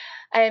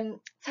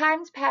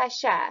 Timed pair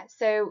share.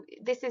 So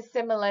this is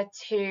similar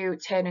to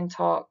turn and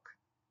talk,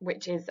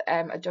 which is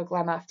a Doug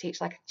Lemmoff Teach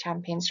Like a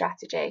Champion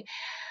strategy.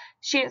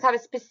 Students have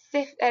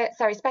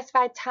a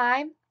specified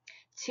time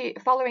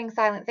following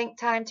silent think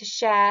time to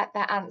share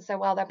their answer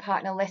while their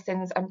partner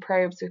listens and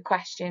probes with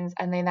questions,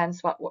 and they then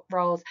swap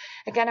roles.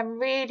 Again, I'm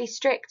really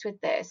strict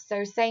with this.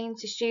 So saying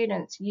to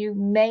students, you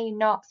may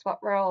not swap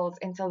roles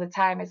until the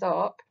time is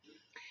up.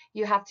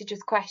 You have to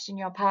just question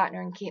your partner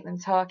and keep them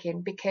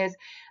talking, because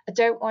I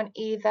don't want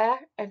either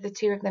of the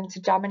two of them to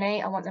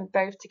dominate. I want them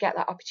both to get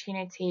that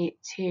opportunity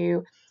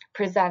to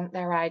present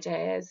their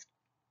ideas.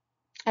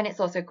 And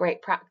it's also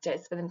great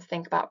practice for them to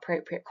think about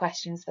appropriate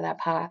questions for their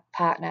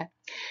partner.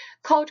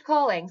 Cold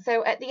calling.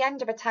 So at the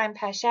end of a time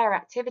pair share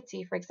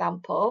activity, for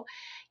example,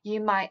 you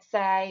might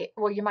say,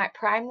 well, you might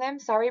prime them,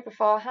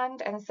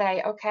 beforehand and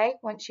say, okay,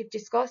 once you've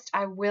discussed,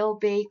 I will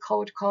be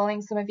cold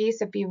calling some of you,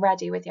 so be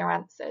ready with your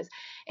answers.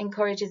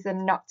 Encourages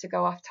them not to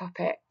go off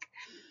topic.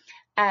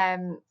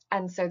 And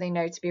so they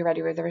know to be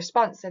ready with the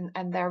response,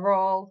 and they're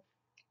all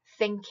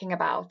thinking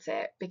about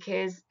it,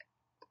 because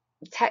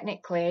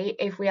technically,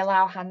 if we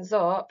allow hands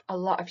up, a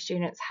lot of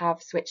students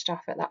have switched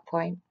off at that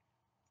point.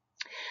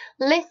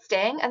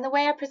 Listing, and the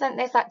way I present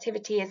this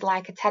activity is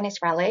like a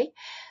tennis rally.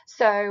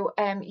 So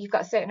you've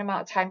got a certain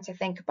amount of time to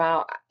think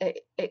about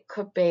it. It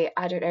could be,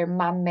 I don't know,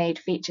 man-made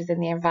features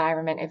in the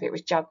environment if it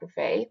was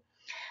geography.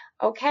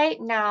 Okay,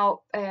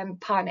 now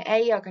partner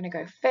A, you're going to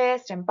go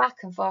first, and back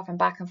and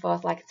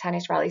forth like a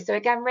tennis rally. So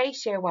again,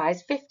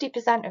 ratio-wise,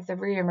 50% of the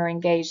room are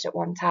engaged at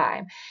one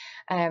time.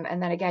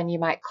 And then again, you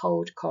might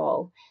cold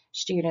call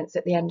students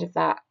at the end of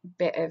that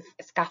bit of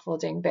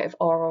scaffolding, bit of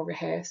oral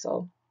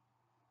rehearsal.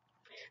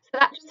 So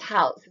that just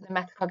helps with the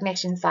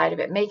metacognition side of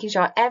it, making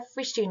sure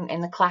every student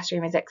in the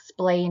classroom is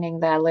explaining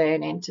their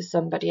learning to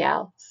somebody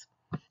else.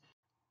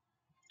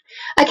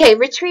 Okay,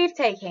 retrieve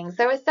taking.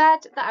 So I said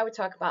that I would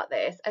talk about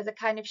this as a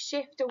kind of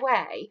shift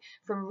away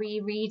from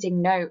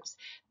rereading notes.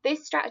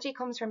 This strategy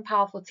comes from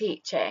powerful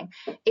teaching.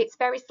 It's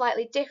very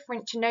slightly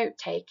different to note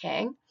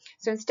taking.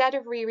 So instead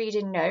of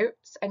rereading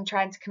notes and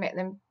trying to commit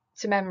them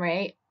to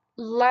memory,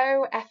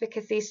 low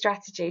efficacy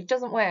strategy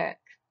doesn't work.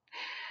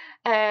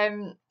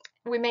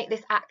 We make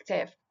this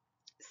active.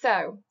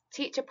 So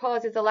teacher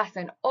pauses a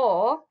lesson,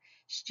 or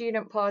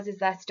student pauses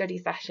their study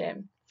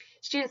session.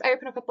 Students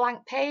open up a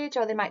blank page,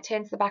 or they might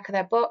turn to the back of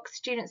their book.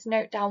 Students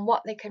note down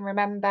what they can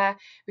remember,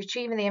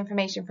 retrieving the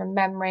information from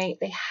memory.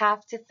 They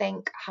have to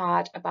think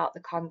hard about the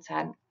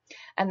content.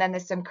 And then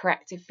there's some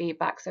corrective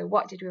feedback. So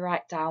what did we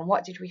write down?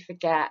 What did we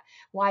forget?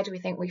 Why do we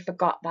think we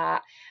forgot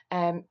that?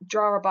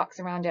 Draw a box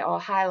around it or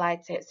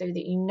highlight it so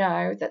that you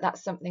know that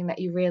that's something that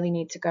you really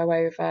need to go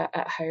over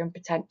at home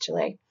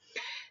potentially.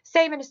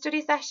 Same in a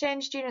study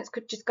session, students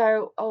could just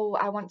go, oh,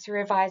 I want to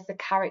revise the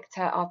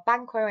character of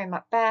Banquo in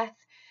Macbeth.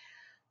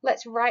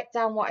 Let's write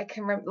down what I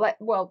can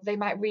well, they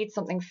might read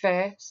something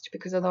first,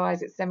 because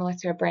otherwise it's similar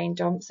to a brain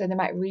dump. So they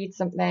might read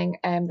something,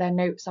 their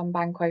notes on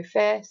Banquo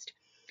first,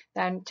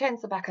 then turn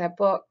to the back of their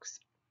books.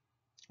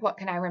 What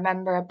can I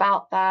remember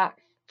about that?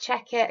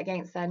 Check it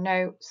against their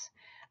notes,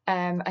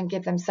 and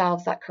give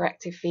themselves that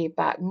corrective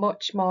feedback.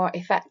 Much more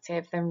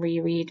effective than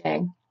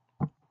rereading.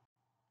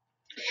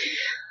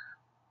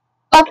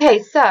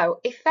 Okay, so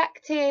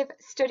effective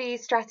study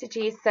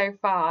strategies so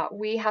far.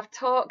 We have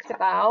talked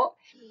about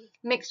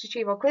mixed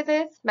retrieval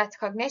quizzes,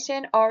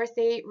 metacognition,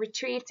 oracy,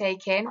 retrieve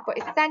taking, but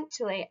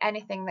essentially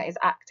anything that is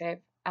active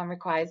and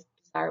requires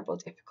desirable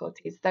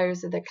difficulties.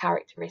 Those are the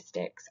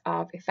characteristics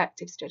of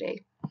effective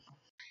study.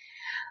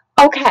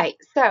 Okay,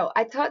 so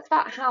I talked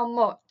about how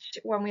much,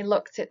 when we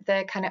looked at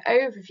the kind of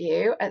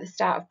overview at the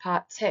start of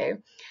part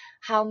 2,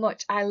 how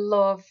much I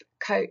love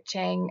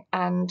coaching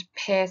and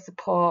peer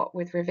support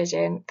with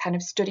revision, kind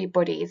of study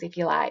buddies, if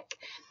you like.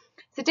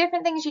 So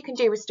different things you can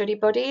do with study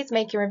buddies,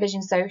 making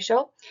revision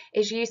social,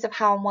 is use of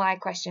how and why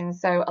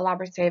questions, so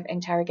elaborative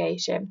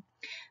interrogation.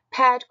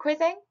 Paired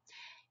quizzing.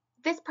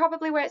 This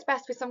probably works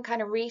best with some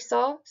kind of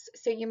resource.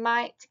 So you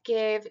might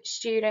give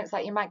students,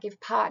 like you might give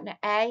partner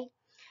A,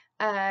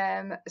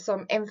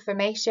 some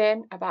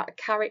information about a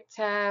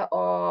character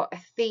or a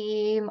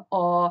theme,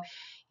 or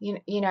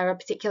a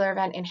particular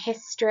event in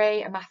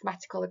history, a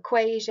mathematical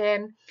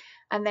equation,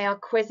 and they are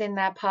quizzing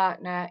their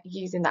partner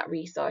using that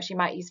resource. You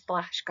might use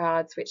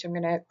flashcards, which I'm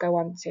going to go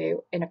on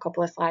to in a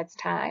couple of slides'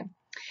 time.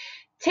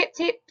 Tip,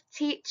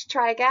 teach,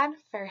 try again.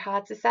 Very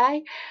hard to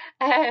say.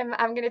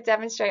 I'm going to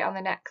demonstrate on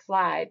the next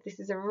slide. This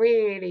is a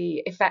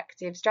really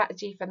effective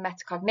strategy for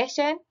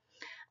metacognition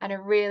and a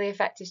really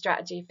effective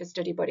strategy for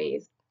study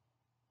buddies.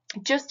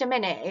 Just a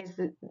minute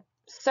is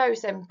so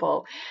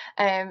simple.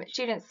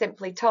 Students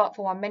simply talk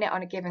for 1 minute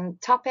on a given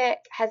topic.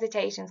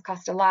 Hesitations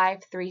cost a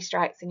life, 3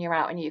 strikes and you're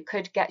out, and you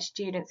could get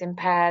students in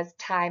pairs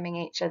timing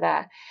each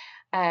other.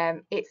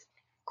 It's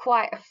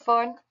quite a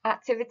fun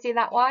activity,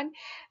 that one.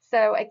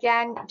 So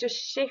again, just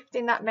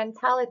shifting that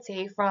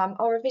mentality from,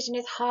 oh, revision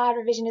is hard,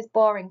 revision is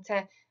boring,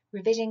 to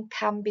revision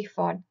can be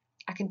fun.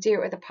 I can do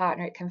it with a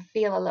partner. It can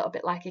feel a little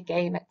bit like a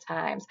game at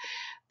times.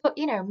 But,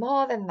 you know,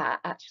 more than that,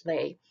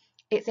 actually,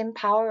 it's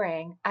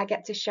empowering. I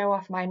get to show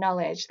off my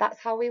knowledge. That's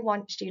how we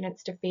want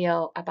students to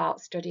feel about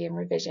study and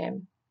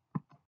revision.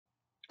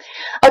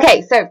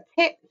 Okay, so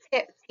tip,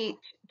 teach,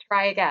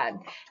 try again.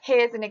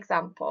 Here's an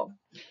example.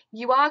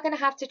 You are going to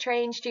have to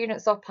train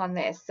students up on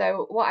this.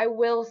 So what I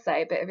will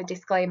say, a bit of a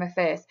disclaimer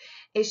first,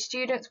 is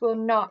students will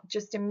not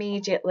just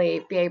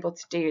immediately be able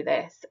to do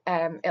this.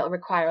 It'll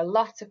require a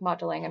lot of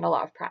modelling and a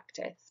lot of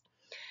practice.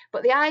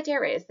 But the idea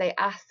is they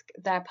ask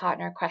their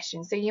partner a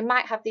question. So you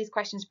might have these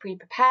questions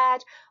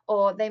pre-prepared,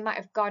 or they might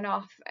have gone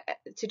off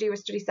to do a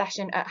study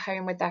session at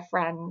home with their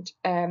friend.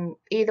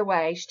 Either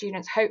way,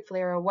 students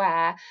hopefully are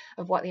aware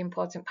of what the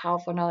important,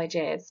 powerful knowledge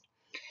is.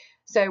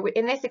 So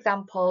in this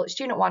example,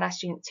 student 1 asks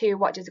student 2,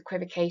 what does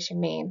equivocation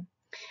mean?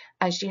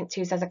 And student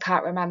 2 says, I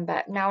can't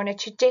remember. Now, in a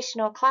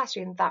traditional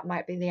classroom, that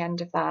might be the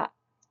end of that.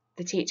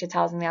 The teacher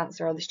tells them the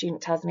answer or the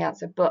student tells them the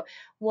answer. But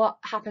what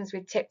happens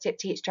with tip,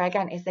 teach, try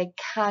again is they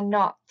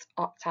cannot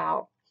opt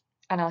out.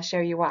 And I'll show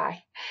you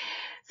why.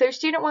 So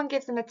student 1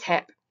 gives them a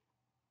tip.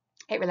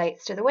 It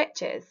relates to the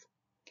witches.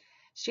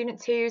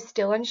 Student 2 is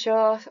still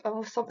unsure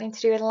of something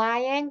to do with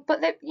lying,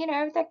 but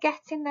they're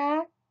getting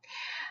there.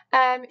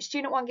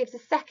 Student 1 gives a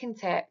second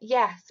tip.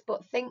 Yes,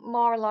 but think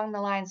more along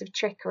the lines of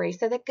trickery.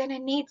 So they're going to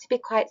need to be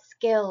quite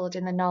skilled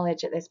in the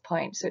knowledge at this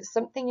point. So it's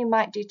something you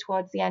might do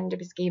towards the end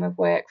of a scheme of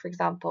work, for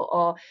example,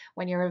 or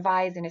when you're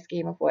revising a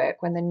scheme of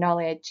work, when the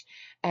knowledge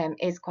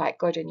is quite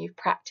good and you've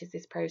practiced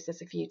this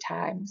process a few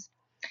times.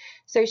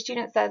 So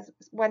student says,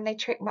 when they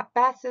trick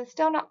Macbeth, so they're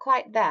still not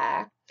quite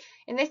there.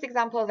 In this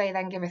example, they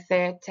then give a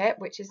third tip,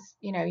 which is,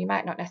 you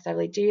might not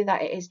necessarily do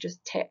that. It is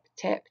just tip,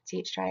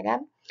 teach, try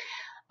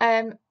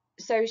again.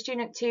 So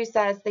student 2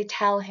 says they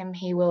tell him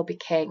he will be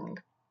king.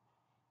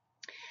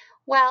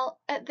 Well,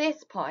 at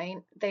this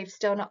point, they've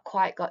still not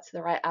quite got to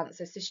the right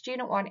answer. So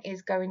student 1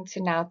 is going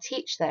to now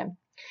teach them.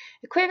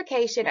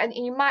 Equivocation, and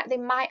they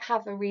might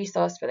have a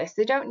resource for this.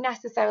 They don't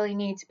necessarily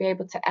need to be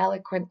able to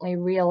eloquently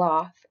reel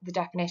off the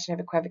definition of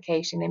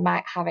equivocation. They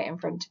might have it in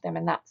front of them,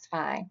 and that's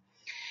fine.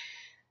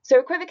 So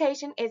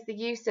equivocation is the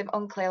use of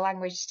unclear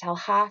language to tell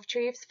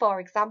half-truths.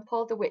 For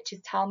example, the witches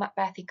tell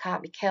Macbeth he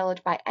can't be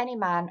killed by any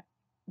man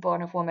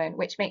born of woman,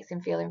 which makes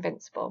him feel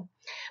invincible.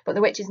 But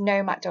the witches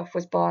know Macduff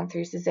was born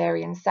through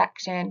caesarean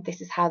section. This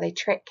is how they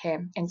trick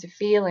him into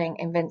feeling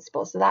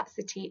invincible. So that's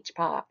the teach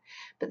part.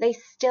 But they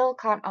still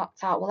can't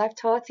opt out. Well, I've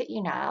taught it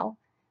you now,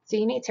 so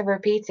you need to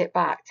repeat it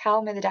back.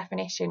 Tell me the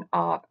definition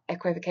of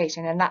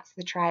equivocation, and that's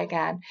the try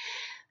again.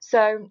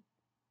 So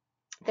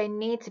they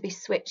need to be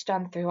switched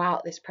on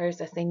throughout this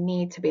process. They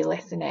need to be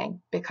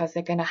listening because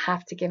they're going to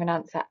have to give an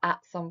answer at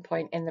some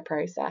point in the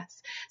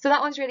process. So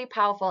that one's really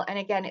powerful. And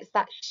again, it's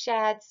that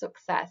shared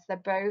success.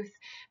 They're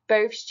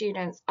both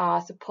students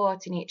are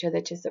supporting each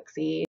other to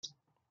succeed.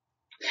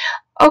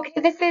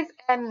 Okay, this is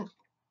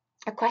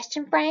a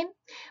question frame,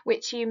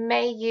 which you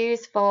may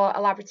use for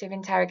elaborative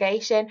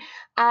interrogation.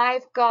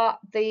 I've got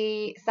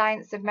the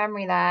science of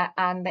memory there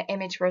and the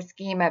image for a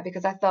schema,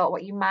 because I thought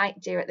what you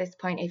might do at this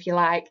point, if you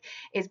like,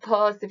 is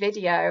pause the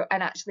video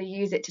and actually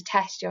use it to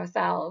test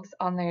yourselves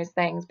on those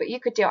things. But you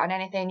could do it on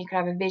anything. You could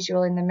have a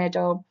visual in the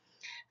middle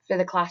for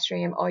the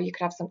classroom, or you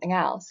could have something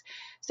else.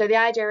 So the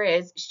idea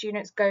is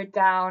students go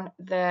down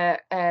the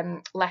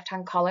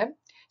left-hand column.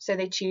 So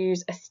they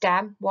choose a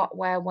stem, what,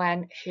 where,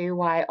 when, who,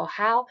 why, or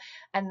how,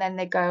 and then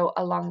they go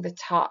along the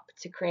top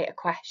to create a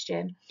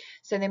question.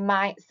 So they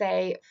might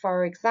say,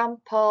 for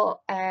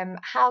example,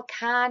 how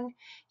can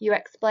you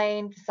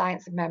explain the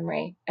science of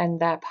memory? And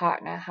their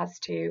partner has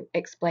to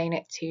explain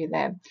it to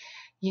them.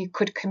 You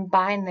could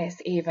combine this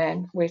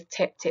even with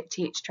tip,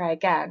 teach, try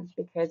again,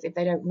 because if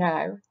they don't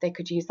know, they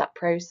could use that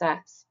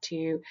process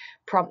to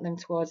prompt them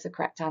towards the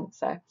correct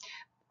answer.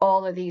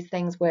 All of these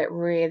things work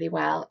really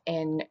well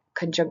in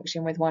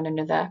conjunction with one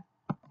another.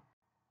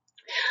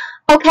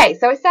 Okay,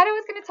 so I said I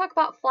was going to talk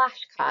about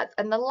flashcards,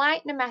 and the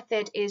Leitner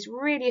method is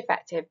really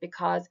effective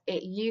because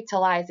it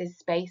utilizes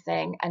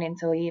spacing and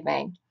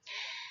interleaving.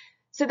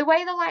 So the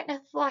way the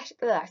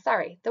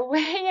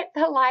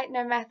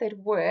Leitner method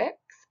works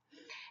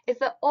is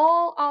that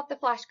all of the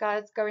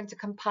flashcards go into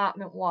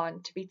compartment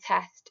 1 to be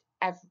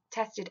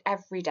tested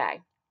every day.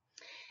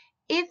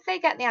 If they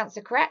get the answer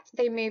correct,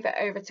 they move it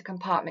over to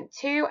compartment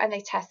 2 and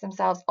they test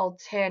themselves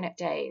alternate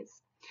days.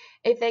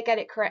 If they get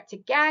it correct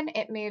again,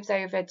 it moves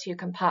over to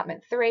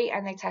compartment 3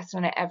 and they test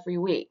on it every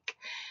week.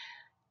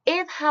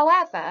 If,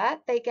 however,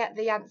 they get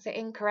the answer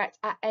incorrect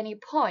at any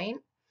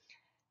point,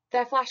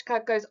 their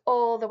flashcard goes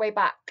all the way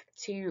back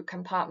to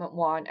compartment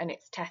 1 and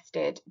it's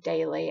tested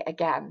daily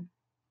again.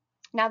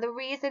 Now, the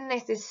reason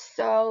this is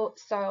so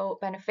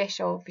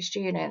beneficial for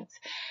students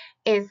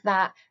is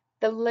that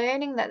the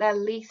learning that they're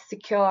least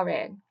secure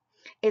in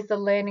is the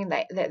learning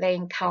that they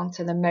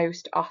encounter the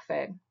most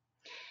often.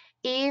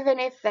 Even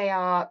if they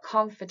are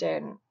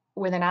confident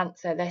with an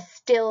answer, they're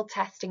still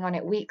testing on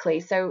it weekly,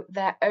 so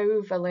they're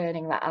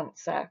overlearning that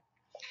answer.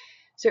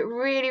 So it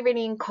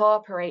really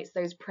incorporates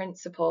those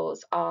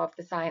principles of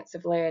the science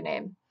of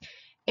learning.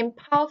 In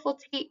Powerful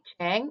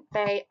Teaching,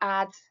 they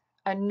add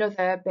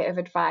another bit of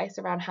advice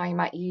around how you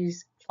might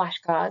use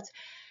flashcards.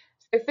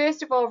 So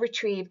first of all,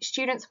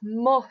 students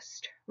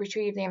must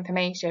retrieve the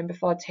information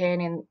before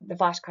turning the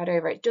flashcard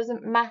over. It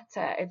doesn't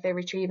matter if they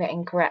retrieve it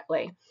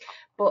incorrectly,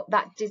 but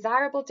that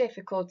desirable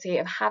difficulty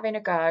of having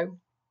a go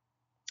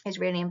is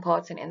really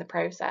important in the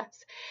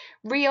process.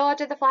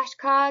 Reorder the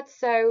flashcards.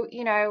 So,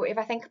 you know, if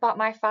I think about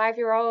my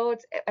 5-year-old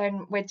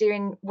and we're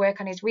doing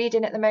work on his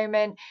reading at the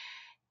moment,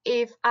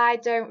 if I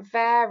don't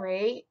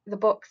vary the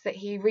books that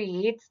he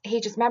reads, he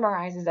just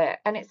memorizes it.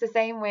 And it's the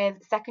same with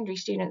secondary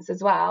students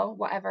as well,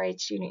 whatever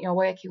age student you're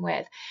working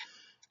with.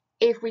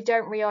 If we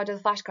don't reorder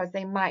the flashcards,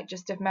 they might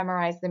just have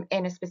memorized them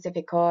in a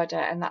specific order,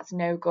 and that's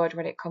no good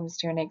when it comes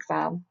to an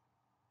exam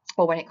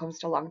or when it comes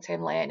to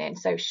long-term learning.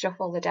 So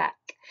shuffle the deck.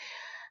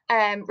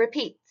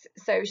 Repeat.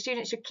 So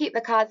students should keep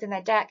the cards in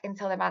their deck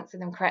until they've answered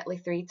them correctly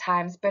 3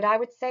 times. But I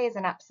would say as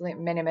an absolute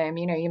minimum,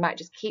 you know, you might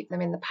just keep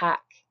them in the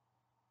pack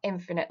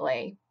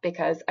infinitely,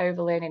 because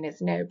overlearning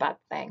is no bad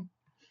thing.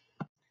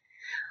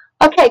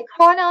 Okay,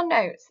 Cornell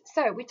notes.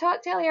 So we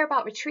talked earlier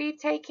about retrieve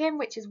taking,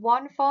 which is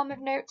one form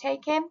of note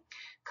taking.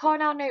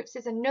 Cornell notes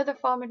is another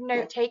form of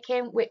note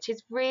taking, which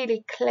is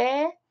really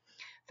clear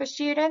for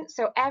students,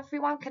 so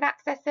everyone can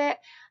access it,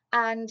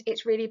 and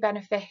it's really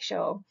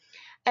beneficial.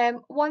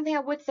 One thing I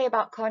would say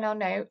about Cornell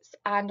Notes,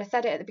 and I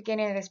said it at the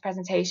beginning of this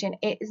presentation,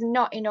 it is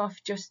not enough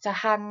just to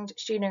hand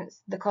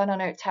students the Cornell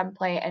Note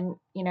template and,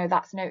 you know,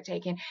 that's note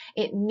taking.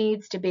 It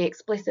needs to be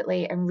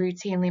explicitly and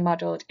routinely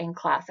modelled in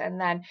class, and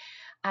then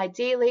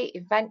ideally,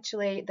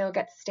 eventually, they'll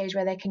get to the stage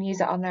where they can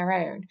use it on their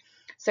own.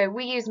 So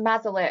we use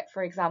Mazalit,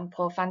 for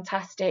example,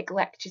 fantastic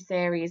lecture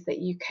series that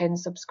you can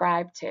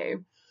subscribe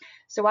to.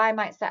 So I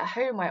might set a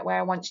homework where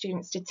I want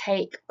students to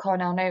take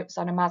Cornell Notes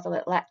on a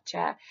Mazalit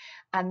lecture,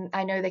 and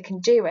I know they can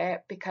do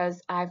it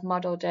because I've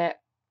modelled it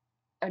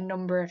a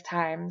number of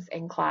times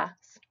in class.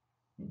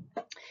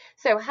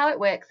 So how it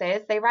works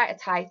is they write a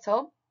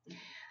title,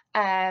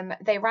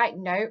 they write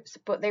notes,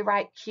 but they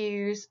write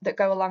cues that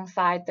go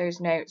alongside those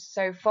notes.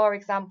 So for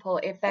example,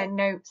 if their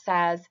note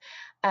says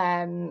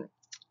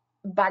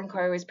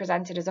Banquo is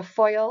presented as a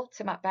foil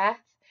to Macbeth,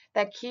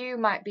 their cue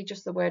might be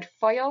just the word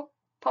foil,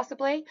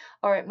 possibly,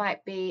 or it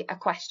might be a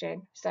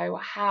question. So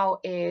how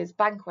is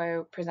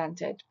Banquo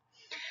presented?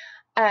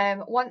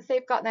 Once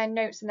they've got their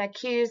notes and their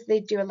cues,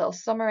 they do a little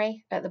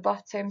summary at the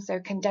bottom,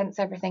 so condense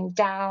everything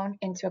down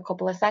into a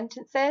couple of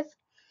sentences.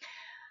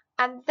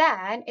 And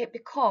then it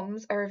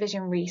becomes a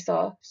revision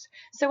resource.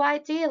 So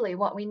ideally,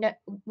 what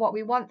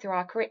we want through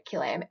our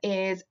curriculum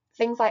is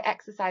things like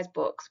exercise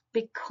books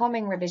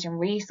becoming revision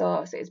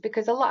resources,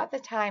 because a lot of the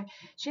time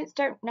students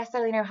don't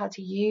necessarily know how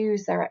to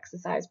use their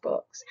exercise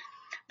books.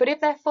 But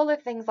if they're full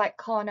of things like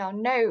Cornell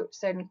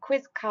Notes and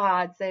quiz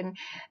cards and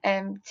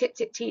Tip,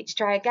 Tip, Teach,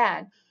 Try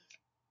Again,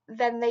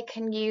 then they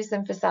can use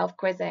them for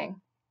self-quizzing.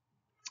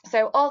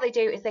 So all they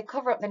do is they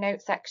cover up the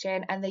notes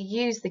section and they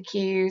use the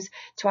cues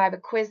to either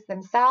quiz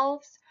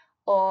themselves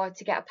or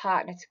to get a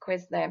partner to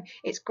quiz them.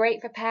 It's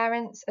great for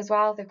parents as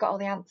well. They've got all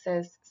the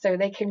answers, so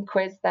they can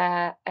quiz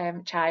their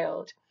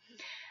child.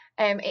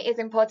 It is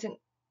important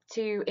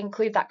to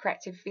include that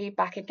corrective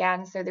feedback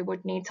again, so they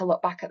would need to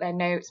look back at their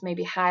notes,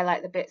 maybe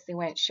highlight the bits they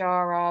weren't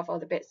sure of or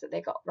the bits that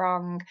they got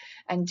wrong,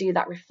 and do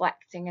that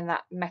reflecting and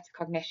that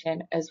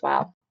metacognition as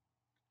well.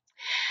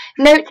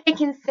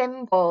 Note-taking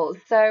symbols.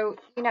 So,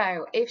 you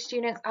know, if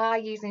students are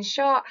using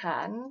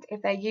shorthand,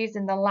 if they're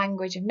using the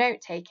language of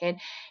note-taking,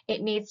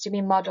 it needs to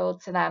be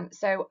modelled to them.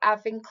 So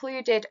I've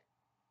included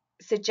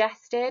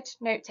suggested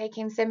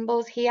note-taking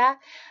symbols here.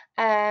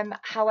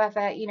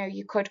 However, you know,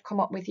 you could come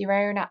up with your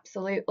own,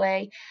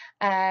 absolutely.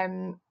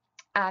 And,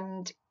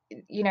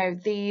 you know,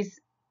 these,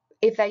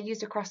 if they're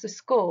used across the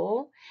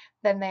school,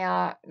 then they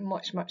are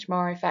much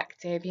more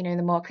effective. You know,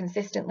 the more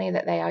consistently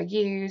that they are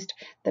used,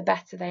 the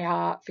better they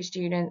are for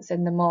students,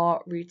 and the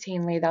more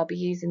routinely they'll be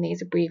using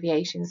these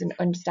abbreviations and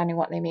understanding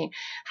what they mean.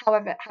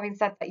 However, having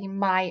said that, you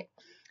might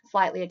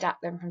slightly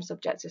adapt them from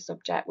subject to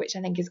subject, which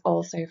I think is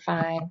also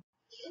fine.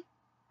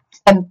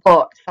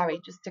 But sorry,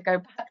 just to go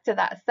back to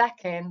that a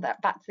second,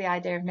 back to the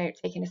idea of note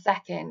taking a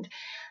second.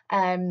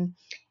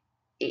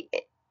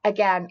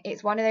 Again,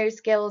 it's one of those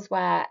skills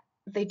where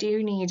they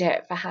do need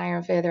it for higher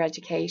and further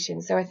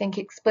education. So I think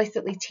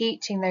explicitly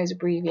teaching those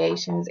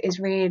abbreviations is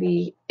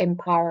really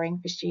empowering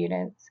for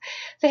students.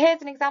 So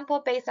here's an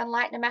example based on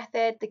Lightner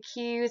method. The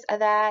cues are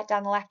there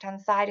down the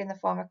left-hand side in the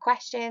form of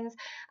questions,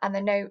 and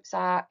the notes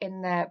are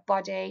in the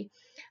body,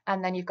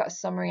 and then you've got a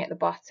summary at the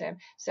bottom.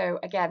 So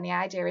again, the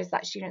idea is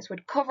that students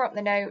would cover up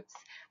the notes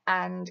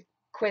and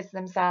quiz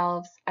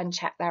themselves and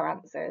check their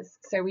answers.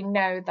 So we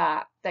know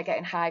that they're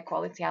getting high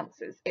quality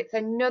answers. It's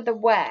another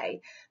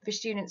way for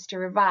students to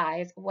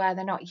revise where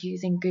they're not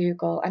using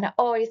Google. And I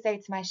always say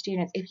to my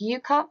students, if you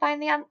can't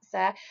find the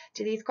answer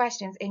to these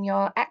questions in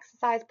your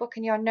exercise book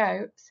and your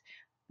notes,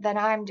 then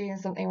I'm doing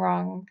something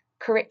wrong.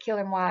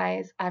 Curriculum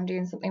wise, I'm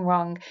doing something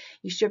wrong.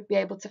 You should be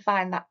able to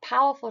find that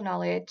powerful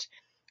knowledge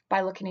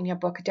by looking in your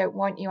book. I don't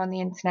want you on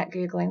the internet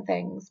Googling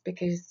things,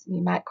 because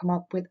you might come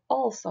up with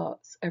all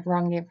sorts of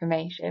wrong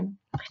information.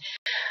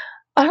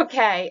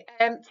 Okay,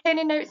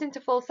 turning notes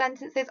into full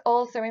sentences,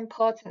 also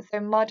important, so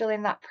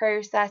modelling that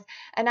process.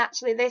 And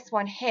actually this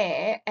one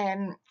here,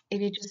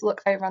 if you just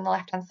look over on the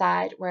left hand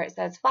side where it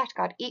says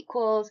flashcard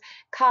equals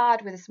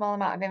card with a small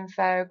amount of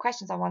info,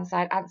 questions on one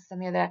side, answers on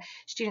the other,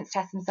 students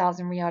test themselves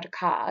and reorder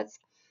cards.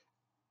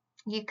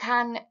 You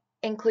can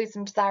include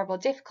some desirable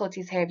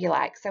difficulties here if you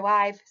like. So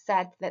I've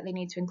said that they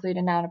need to include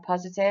a noun or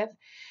positive.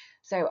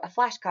 So a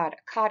flashcard, a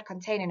card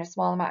containing a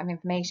small amount of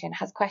information,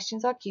 has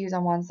questions or cues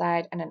on one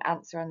side and an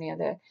answer on the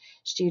other.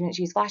 Students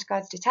use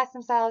flashcards to test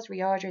themselves,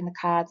 reordering the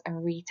cards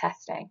and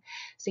retesting.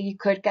 So you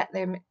could get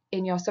them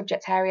in your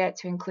subject area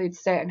to include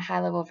certain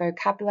high-level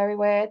vocabulary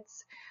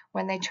words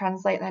when they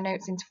translate their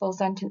notes into full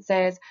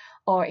sentences,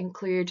 or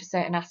include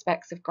certain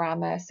aspects of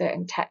grammar,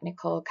 certain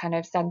technical kind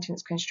of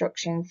sentence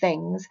construction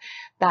things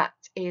that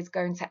is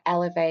going to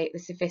elevate the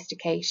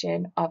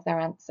sophistication of their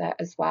answer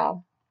as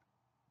well.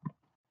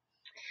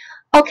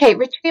 Okay,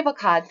 retrieval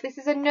cards. This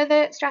is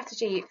another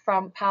strategy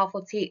from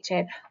Powerful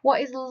Teaching.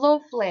 What is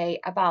lovely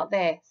about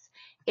this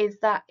is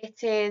that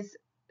it is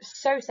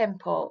so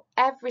simple.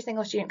 Every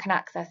single student can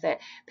access it,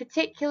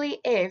 particularly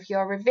if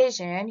your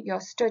revision,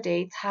 your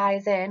study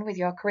ties in with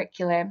your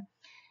curriculum.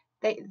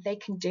 They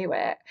can do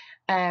it.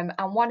 And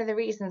one of the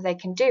reasons they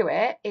can do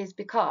it is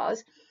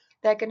because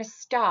they're going to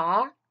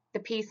star the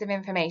piece of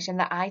information,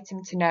 the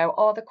item to know,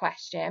 or the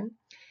question,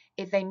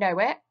 if they know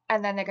it,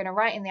 and then they're going to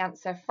write in the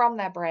answer from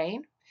their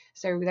brain.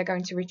 So they're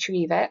going to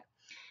retrieve it.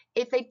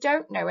 If they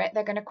don't know it,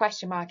 they're going to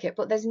question mark it,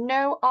 but there's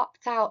no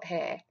opt out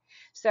here.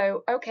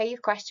 So, okay,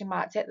 you've question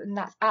marked it, and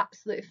that's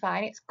absolutely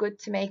fine. It's good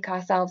to make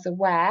ourselves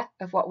aware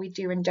of what we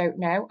do and don't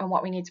know and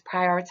what we need to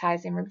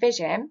prioritize in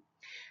revision.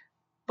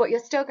 But you're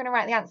still going to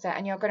write the answer,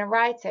 and you're going to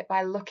write it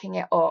by looking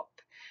it up.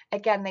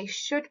 Again, they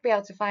should be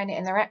able to find it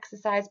in their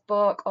exercise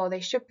book, or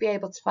they should be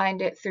able to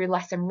find it through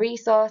lesson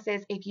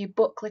resources. If you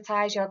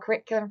bookletize your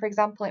curriculum, for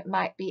example, it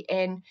might be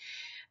in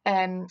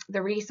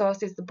the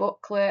resources, the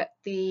booklet,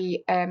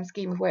 the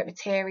scheme of work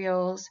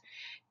materials.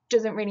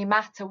 Doesn't really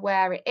matter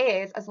where it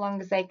is as long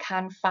as they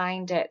can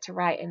find it to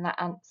write in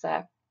that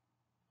answer.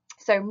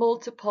 So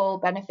multiple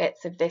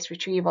benefits of this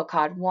retrieval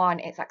card. One,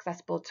 it's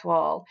accessible to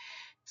all.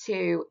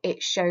 Two,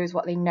 it shows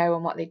what they know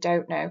and what they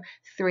don't know.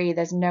 Three,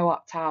 there's no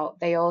opt-out.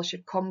 They all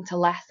should come to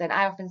lesson.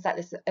 I often set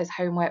this as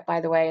homework,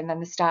 by the way, and then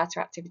the starter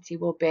activity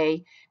will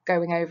be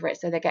going over it,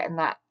 so they're getting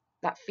that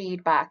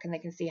feedback and they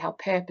can see how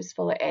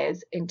purposeful it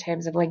is in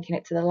terms of linking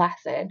it to the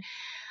lesson.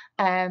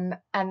 And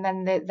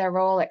then they're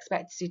all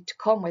expected to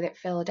come with it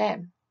filled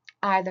in,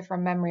 either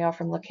from memory or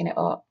from looking it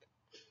up.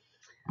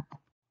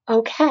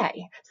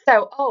 Okay,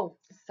 so,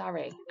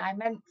 sorry, I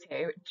meant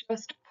to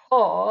just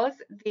pause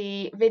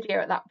the video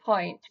at that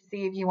point to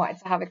see if you wanted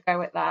to have a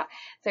go at that.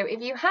 So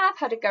if you have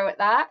had a go at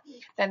that,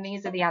 then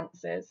these are the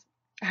answers.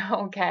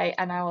 Okay,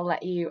 and I will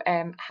let you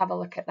have a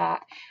look at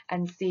that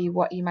and see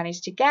what you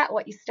managed to get,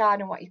 what you starred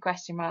and what you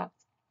question marked.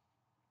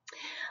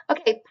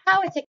 Okay,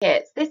 power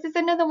tickets. This is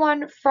another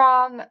one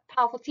from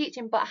Powerful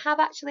Teaching, but I have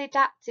actually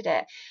adapted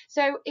it.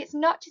 So it's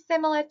not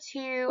dissimilar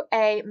to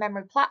a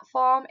memory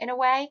platform in a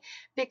way,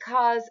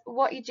 because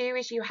what you do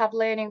is you have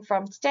learning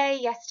from today,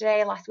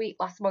 yesterday, last week,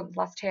 last month,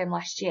 last term,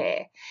 last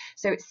year.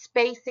 So it's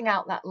spacing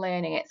out that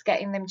learning. It's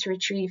getting them to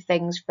retrieve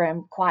things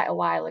from quite a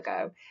while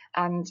ago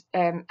and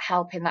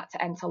helping that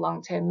to enter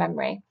long-term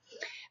memory.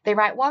 They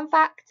write one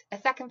fact, a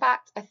second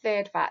fact, a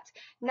third fact.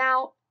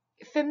 Now,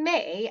 for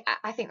me,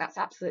 I think that's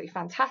absolutely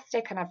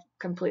fantastic and I've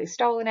completely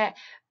stolen it,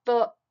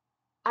 but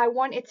I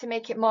wanted to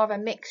make it more of a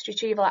mixed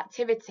retrieval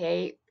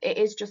activity. It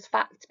is just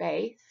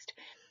fact-based.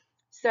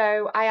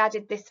 So I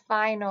added this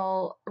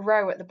final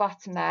row at the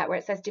bottom there where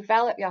it says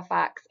develop your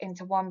facts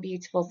into one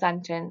beautiful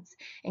sentence,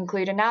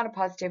 include a noun, a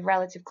positive,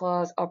 relative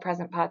clause or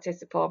present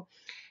participle.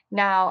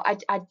 Now,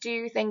 I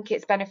do think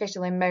it's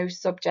beneficial in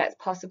most subjects,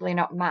 possibly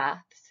not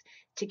maths,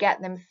 to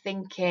get them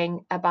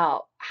thinking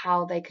about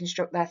how they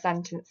construct their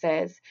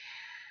sentences.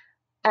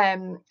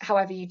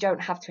 However, you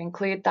don't have to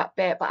include that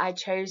bit, but I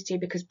chose to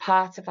because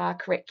part of our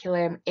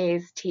curriculum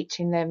is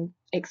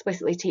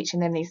explicitly teaching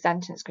them these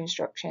sentence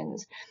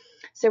constructions.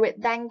 So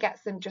it then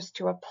gets them just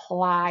to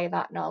apply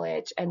that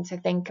knowledge and to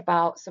think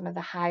about some of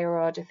the higher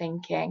order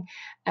thinking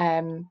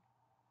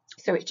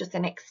So it's just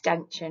an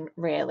extension,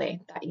 really,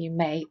 that you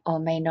may or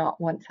may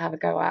not want to have a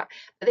go at.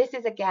 But this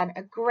is, again,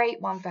 a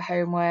great one for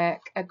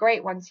homework, a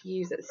great one to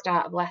use at the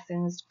start of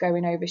lessons,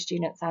 going over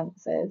students'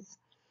 answers.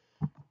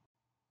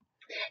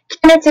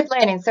 Generative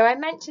learning. So I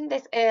mentioned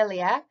this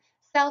earlier,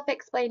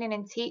 self-explaining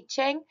and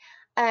teaching.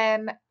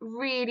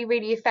 Really,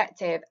 really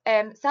effective.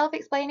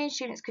 Self-explaining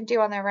students can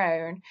do on their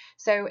own.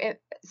 So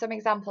some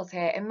examples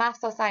here. In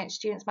maths or science,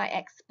 students might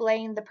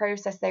explain the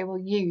process they will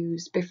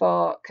use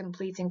before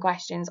completing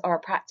questions or a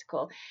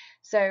practical.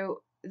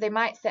 So they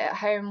might sit at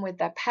home with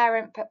their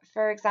parent,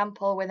 for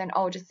example, with an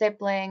older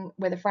sibling,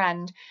 with a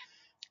friend,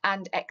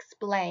 and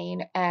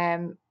explain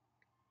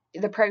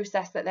the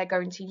process that they're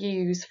going to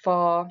use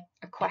for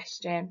a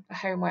question, a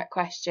homework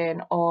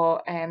question,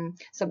 or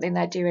something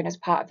they're doing as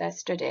part of their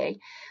study.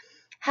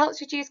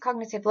 Helps reduce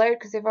cognitive load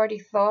because they've already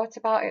thought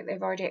about it,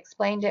 they've already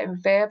explained it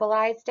and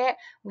verbalized it.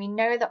 We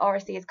know that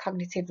oracy is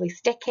cognitively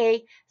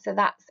sticky, so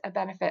that's a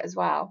benefit as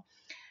well.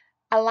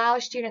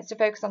 Allows students to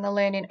focus on the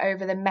learning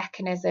over the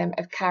mechanism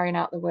of carrying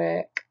out the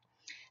work.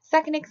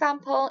 Second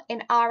example,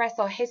 in RS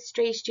or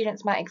history,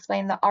 students might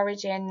explain the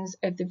origins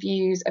of the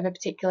views of a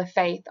particular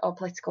faith or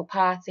political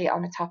party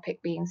on a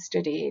topic being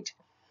studied.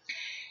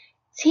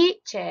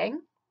 Teaching,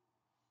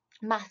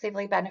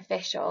 massively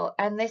beneficial,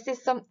 and this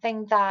is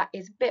something that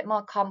is a bit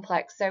more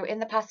complex. So in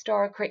the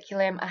pastoral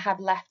curriculum, I have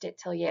left it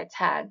till year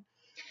 10.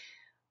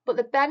 But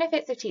the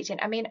benefits of teaching,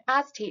 I mean,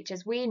 as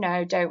teachers, we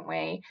know, don't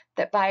we,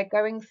 that by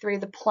going through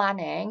the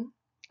planning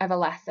of a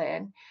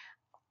lesson,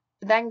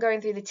 then going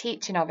through the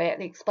teaching of it,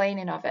 the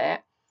explaining of it,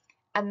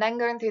 and then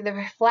going through the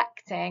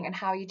reflecting and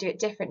how you do it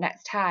different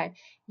next time,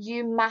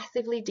 you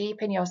massively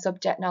deepen your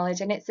subject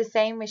knowledge. And it's the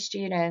same with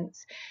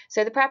students.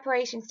 So the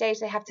preparation stage,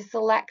 they have to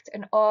select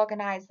and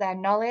organise their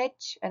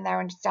knowledge and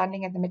their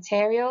understanding of the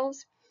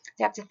materials.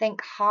 They have to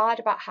think hard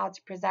about how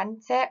to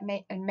present it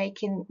and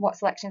making what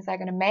selections they're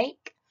going to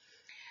make.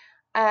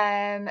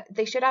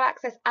 They should have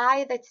access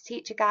either to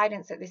teacher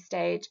guidance at this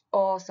stage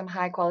or some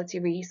high quality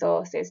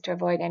resources to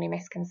avoid any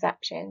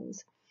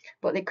misconceptions.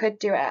 But they could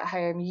do it at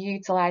home,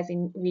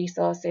 utilising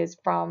resources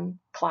from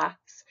class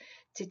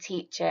to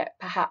teach it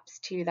perhaps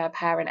to their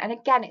parent. And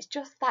again, it's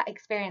just that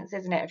experience,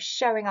 isn't it, of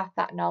showing off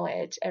that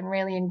knowledge and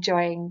really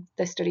enjoying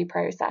the study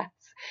process.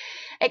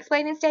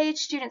 Explaining stage,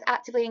 students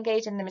actively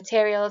engage in the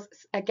materials,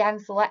 again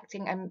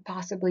selecting and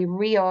possibly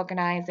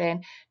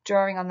reorganising,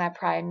 drawing on their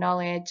prior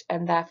knowledge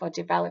and therefore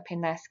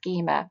developing their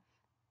schema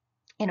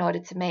in order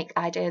to make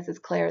ideas as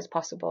clear as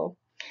possible.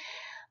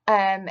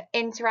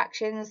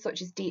 Interactions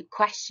such as deep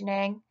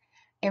questioning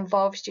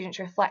involve students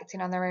reflecting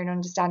on their own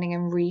understanding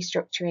and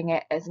restructuring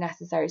it as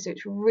necessary. So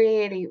it's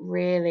really,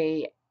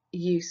 really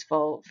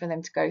useful for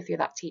them to go through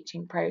that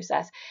teaching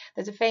process.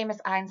 There's a famous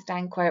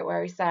Einstein quote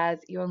where he says,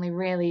 you only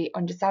really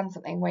understand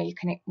something when you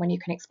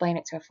can explain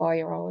it to a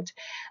 4-year-old.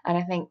 And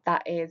I think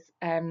that is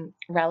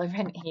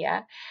relevant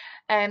here.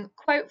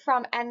 Quote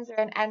from Enza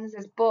and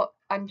Enza's book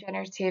on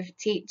generative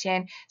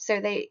teaching.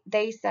 So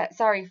they said,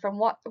 sorry, from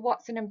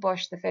Watson and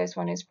Bush, the first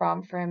one is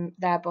from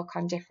their book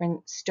on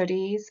different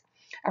studies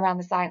around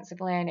the science of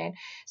learning.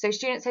 So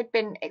students had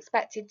been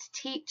expected to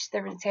teach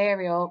the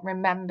material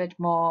remembered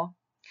more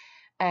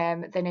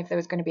than if there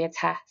was going to be a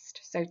test.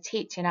 So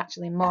teaching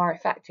actually more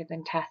effective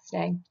than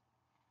testing.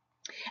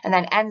 And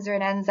then Enza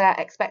and Enza,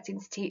 expecting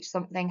to teach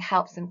something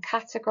helps them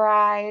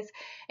categorise,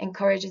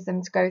 encourages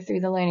them to go through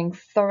the learning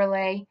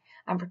thoroughly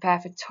and prepare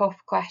for tough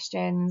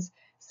questions,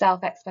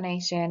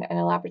 self-explanation and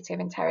elaborative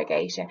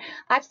interrogation.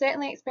 I've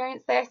certainly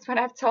experienced this when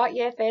I've taught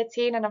year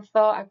 13 and I've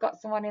thought I've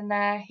got someone in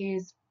there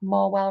who's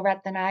more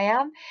well-read than I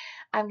am.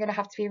 I'm going to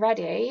have to be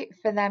ready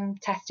for them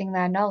testing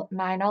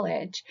my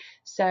knowledge.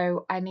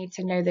 So I need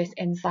to know this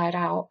inside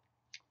out.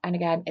 And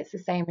again, it's the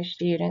same with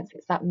students.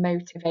 It's that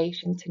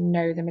motivation to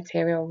know the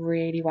material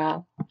really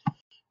well.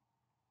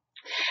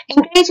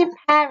 Engaging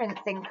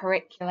parents in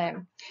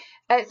curriculum.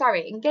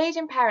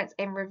 Engaging parents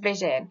in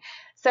revision.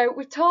 So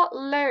we've taught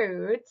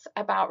loads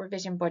about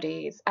revision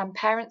buddies, and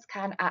parents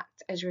can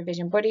act as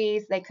revision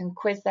buddies. They can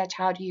quiz their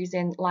child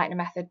using Lightning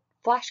Method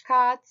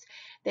flashcards.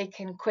 They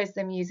can quiz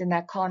them using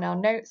their Cornell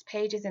notes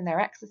pages in their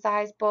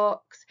exercise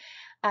books.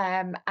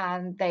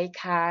 And they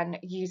can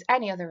use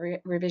any other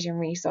revision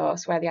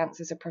resource where the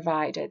answers are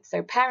provided.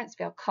 So parents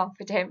feel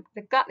confident,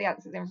 they've got the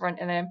answers in front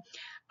of them,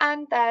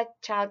 and their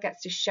child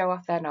gets to show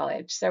off their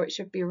knowledge. So it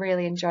should be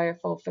really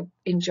enjoyable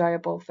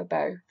for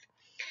both.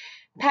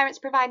 Parents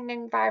provide an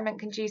environment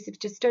conducive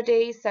to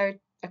study, so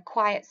a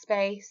quiet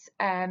space,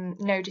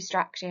 no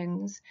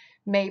distractions,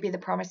 maybe the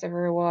promise of a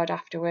reward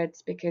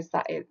afterwards, because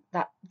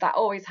that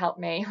always helped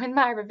me with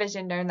my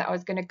revision, knowing that I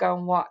was going to go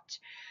and watch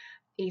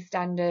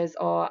EastEnders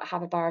or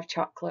have a bar of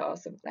chocolate or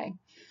something.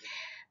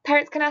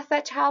 Parents can ask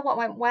their child what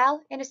went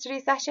well in a study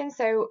session,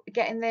 so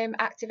getting them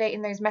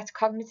activating those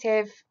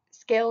metacognitive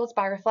skills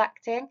by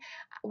reflecting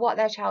what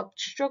their child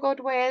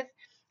struggled with,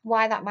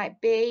 why that might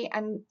be,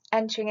 and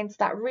entering into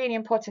that really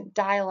important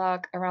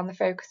dialogue around the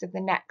focus of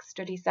the next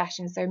study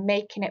session, so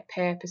making it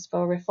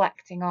purposeful,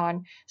 reflecting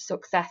on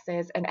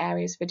successes and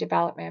areas for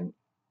development.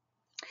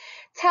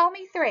 Tell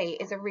me three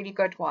is a really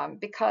good one,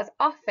 because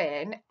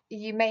often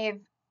you may have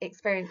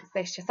experienced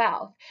this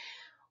yourself.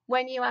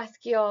 When you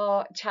ask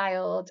your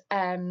child,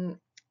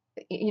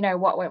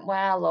 what went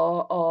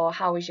well, or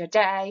how was your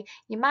day,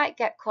 you might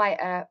get quite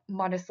a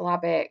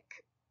monosyllabic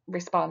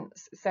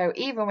response. So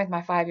even with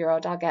my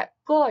 5-year-old, I'll get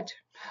good,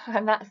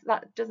 and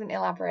that doesn't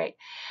elaborate.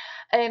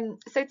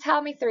 So tell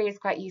me three is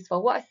quite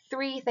useful. What are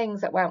three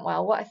things that went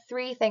well? What are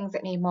three things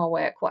that need more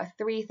work? What are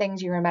three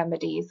things you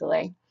remembered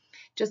easily?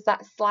 Just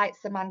that slight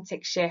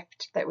semantic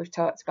shift that we've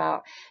talked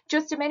about.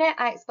 Just a minute,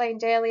 I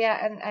explained earlier,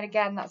 and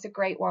again, that's a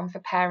great one for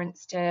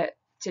parents to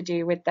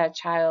do with their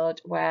child,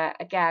 where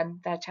again,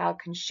 their child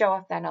can show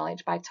off their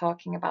knowledge by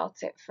talking about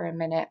it for a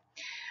minute.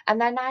 And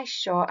they're nice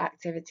short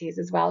activities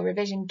as well.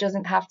 Revision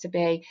doesn't have to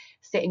be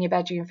sit in your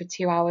bedroom for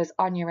 2 hours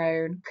on your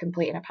own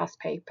completing a past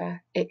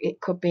paper.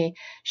 It could be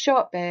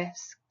short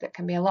bursts that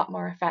can be a lot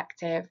more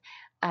effective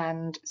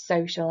and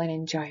social and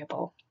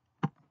enjoyable.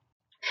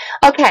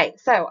 Okay,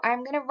 so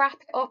I'm going to wrap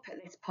it up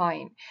at this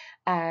point,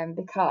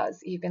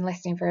 because you've been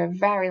listening for a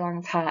very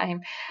long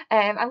time.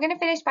 I'm going to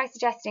finish by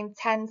suggesting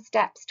 10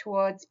 steps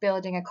towards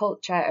building a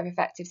culture of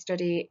effective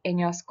study in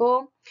your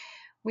school.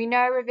 We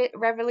know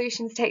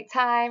revolutions take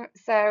time,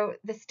 so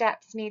the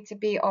steps need to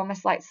be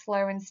almost like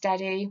slow and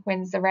steady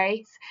wins the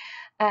race,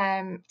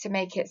 to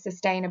make it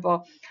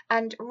sustainable.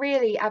 And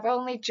really, I've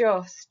only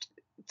just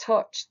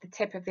touched the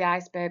tip of the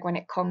iceberg when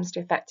it comes to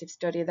effective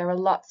study. There are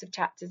lots of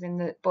chapters in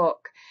the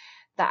book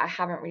that I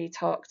haven't really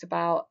talked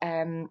about.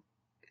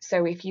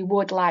 So if you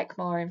would like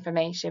more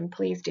information,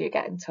 please do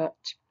get in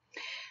touch.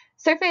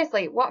 So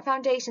firstly, what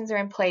foundations are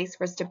in place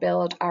for us to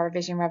build our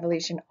revision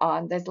revolution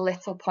on? There's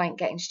little point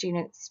getting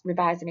students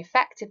revising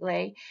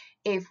effectively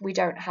if we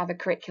don't have a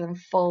curriculum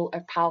full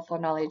of powerful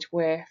knowledge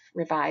worth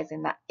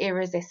revising, that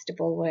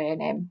irresistible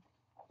learning.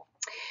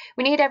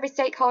 We need every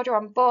stakeholder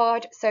on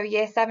board, so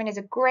Year 7 is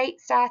a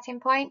great starting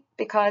point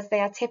because they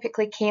are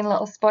typically keen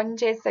little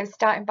sponges, so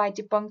starting by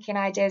debunking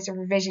ideas of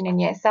revision in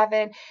Year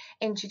 7,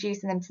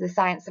 introducing them to the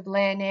science of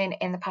learning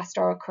in the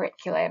pastoral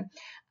curriculum,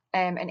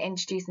 and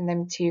introducing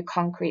them to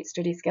concrete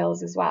study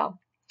skills as well.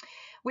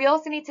 We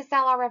also need to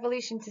sell our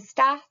revolution to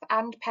staff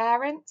and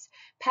parents.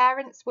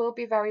 Parents will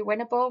be very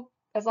winnable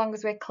as long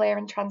as we're clear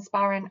and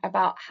transparent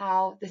about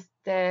how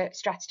the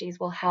strategies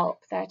will help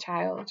their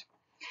child.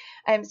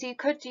 So you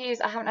could use,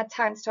 I haven't had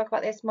time to talk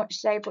about this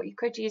much today, but you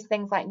could use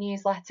things like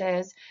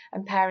newsletters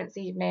and parents'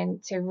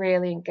 evening to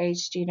really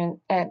engage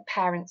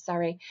parents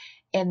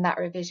in that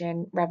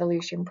revision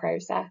revolution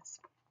process.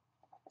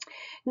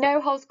 No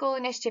whole school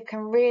initiative can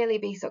really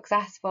be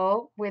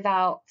successful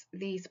without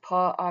the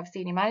support of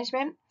senior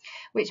management,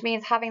 which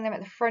means having them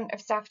at the front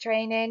of staff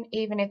training,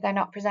 even if they're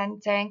not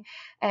presenting,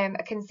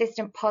 a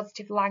consistent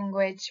positive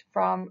language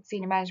from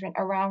senior management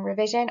around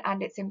revision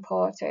and its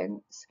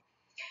importance.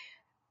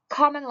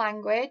 Common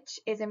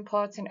language is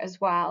important as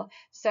well.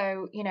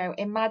 So,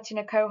 imagine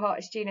a cohort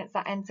of students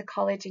that enter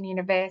college and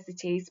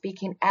university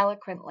speaking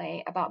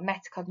eloquently about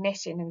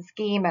metacognition and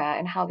schema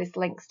and how this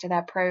links to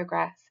their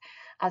progress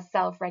as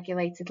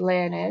self-regulated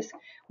learners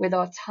with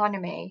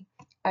autonomy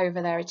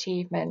over their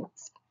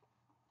achievements.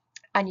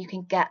 And you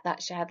can get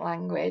that shared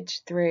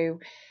language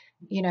through,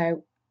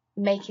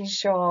 making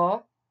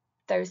sure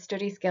those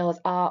study skills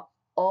are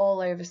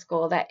all over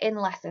school. They're in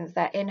lessons,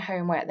 they're in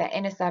homework, they're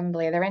in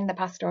assembly, they're in the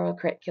pastoral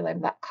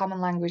curriculum. That common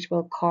language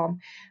will come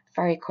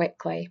very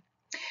quickly.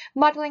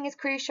 Modelling is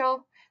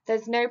crucial.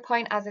 There's no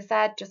point, as I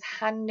said, just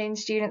handing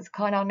students a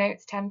Cornell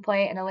Notes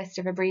template and a list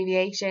of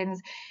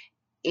abbreviations.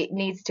 It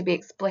needs to be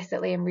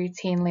explicitly and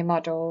routinely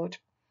modelled.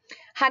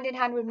 Hand in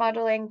hand with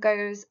modelling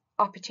goes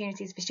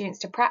opportunities for students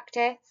to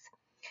practice.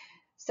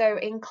 So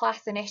in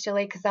class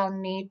initially, because they'll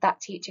need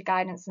that teacher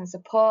guidance and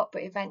support,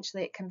 but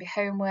eventually it can be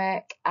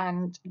homework,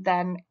 and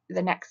then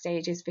the next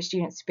stage is for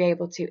students to be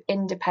able to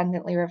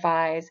independently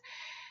revise,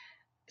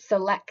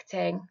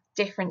 selecting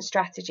different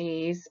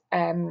strategies,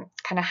 kind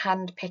of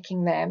hand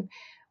picking them,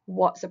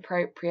 what's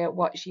appropriate,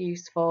 what's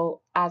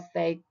useful as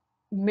they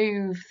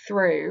move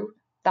through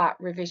that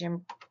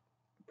revision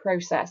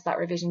process, that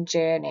revision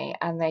journey,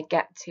 and they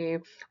get to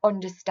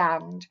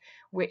understand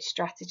which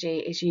strategy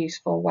is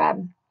useful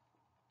when.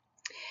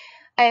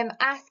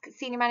 Ask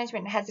senior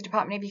management and heads of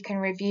department if you can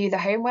review the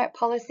homework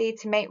policy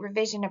to make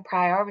revision a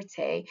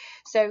priority.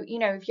 So,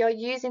 if you're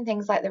using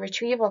things like the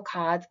retrieval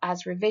cards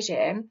as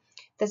revision,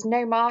 there's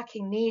no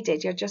marking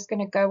needed. You're just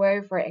going to go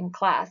over it in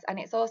class, and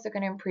it's also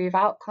going to improve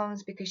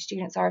outcomes because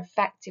students are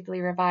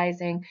effectively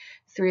revising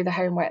through the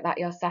homework that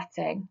you're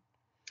setting.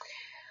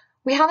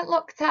 We haven't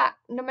looked at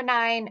number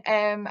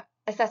 9,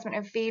 assessment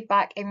and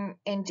feedback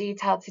in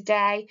detail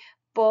today,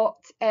 but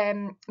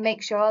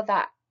make sure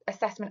that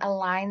assessment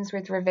aligns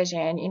with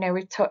revision.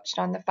 We've touched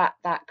on the fact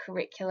that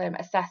curriculum,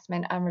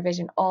 assessment and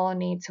revision all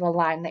need to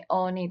align. They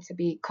all need to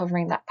be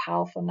covering that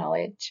powerful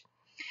knowledge.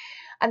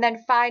 And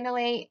then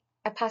finally,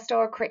 a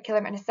pastoral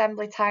curriculum and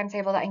assembly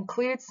timetable that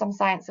includes some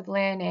science of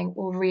learning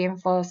will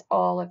reinforce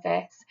all of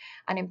this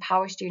and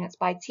empower students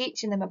by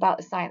teaching them about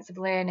the science of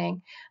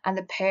learning and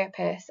the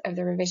purpose of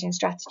the revision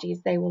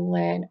strategies they will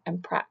learn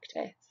and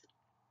practice.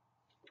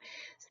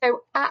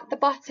 So at the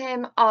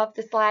bottom of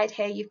the slide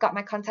here, you've got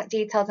my contact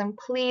details, and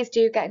please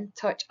do get in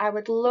touch. I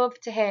would love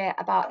to hear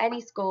about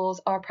any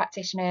schools or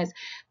practitioners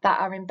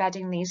that are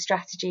embedding these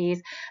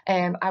strategies.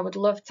 I would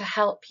love to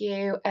help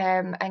you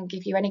and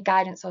give you any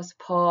guidance or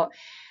support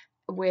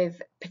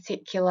with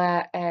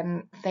particular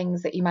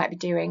things that you might be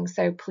doing.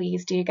 So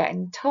please do get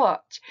in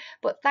touch.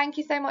 But thank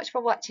you so much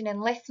for watching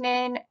and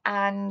listening,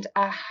 and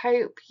I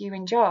hope you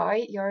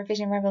enjoy your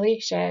revision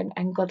revolution,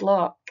 and good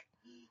luck.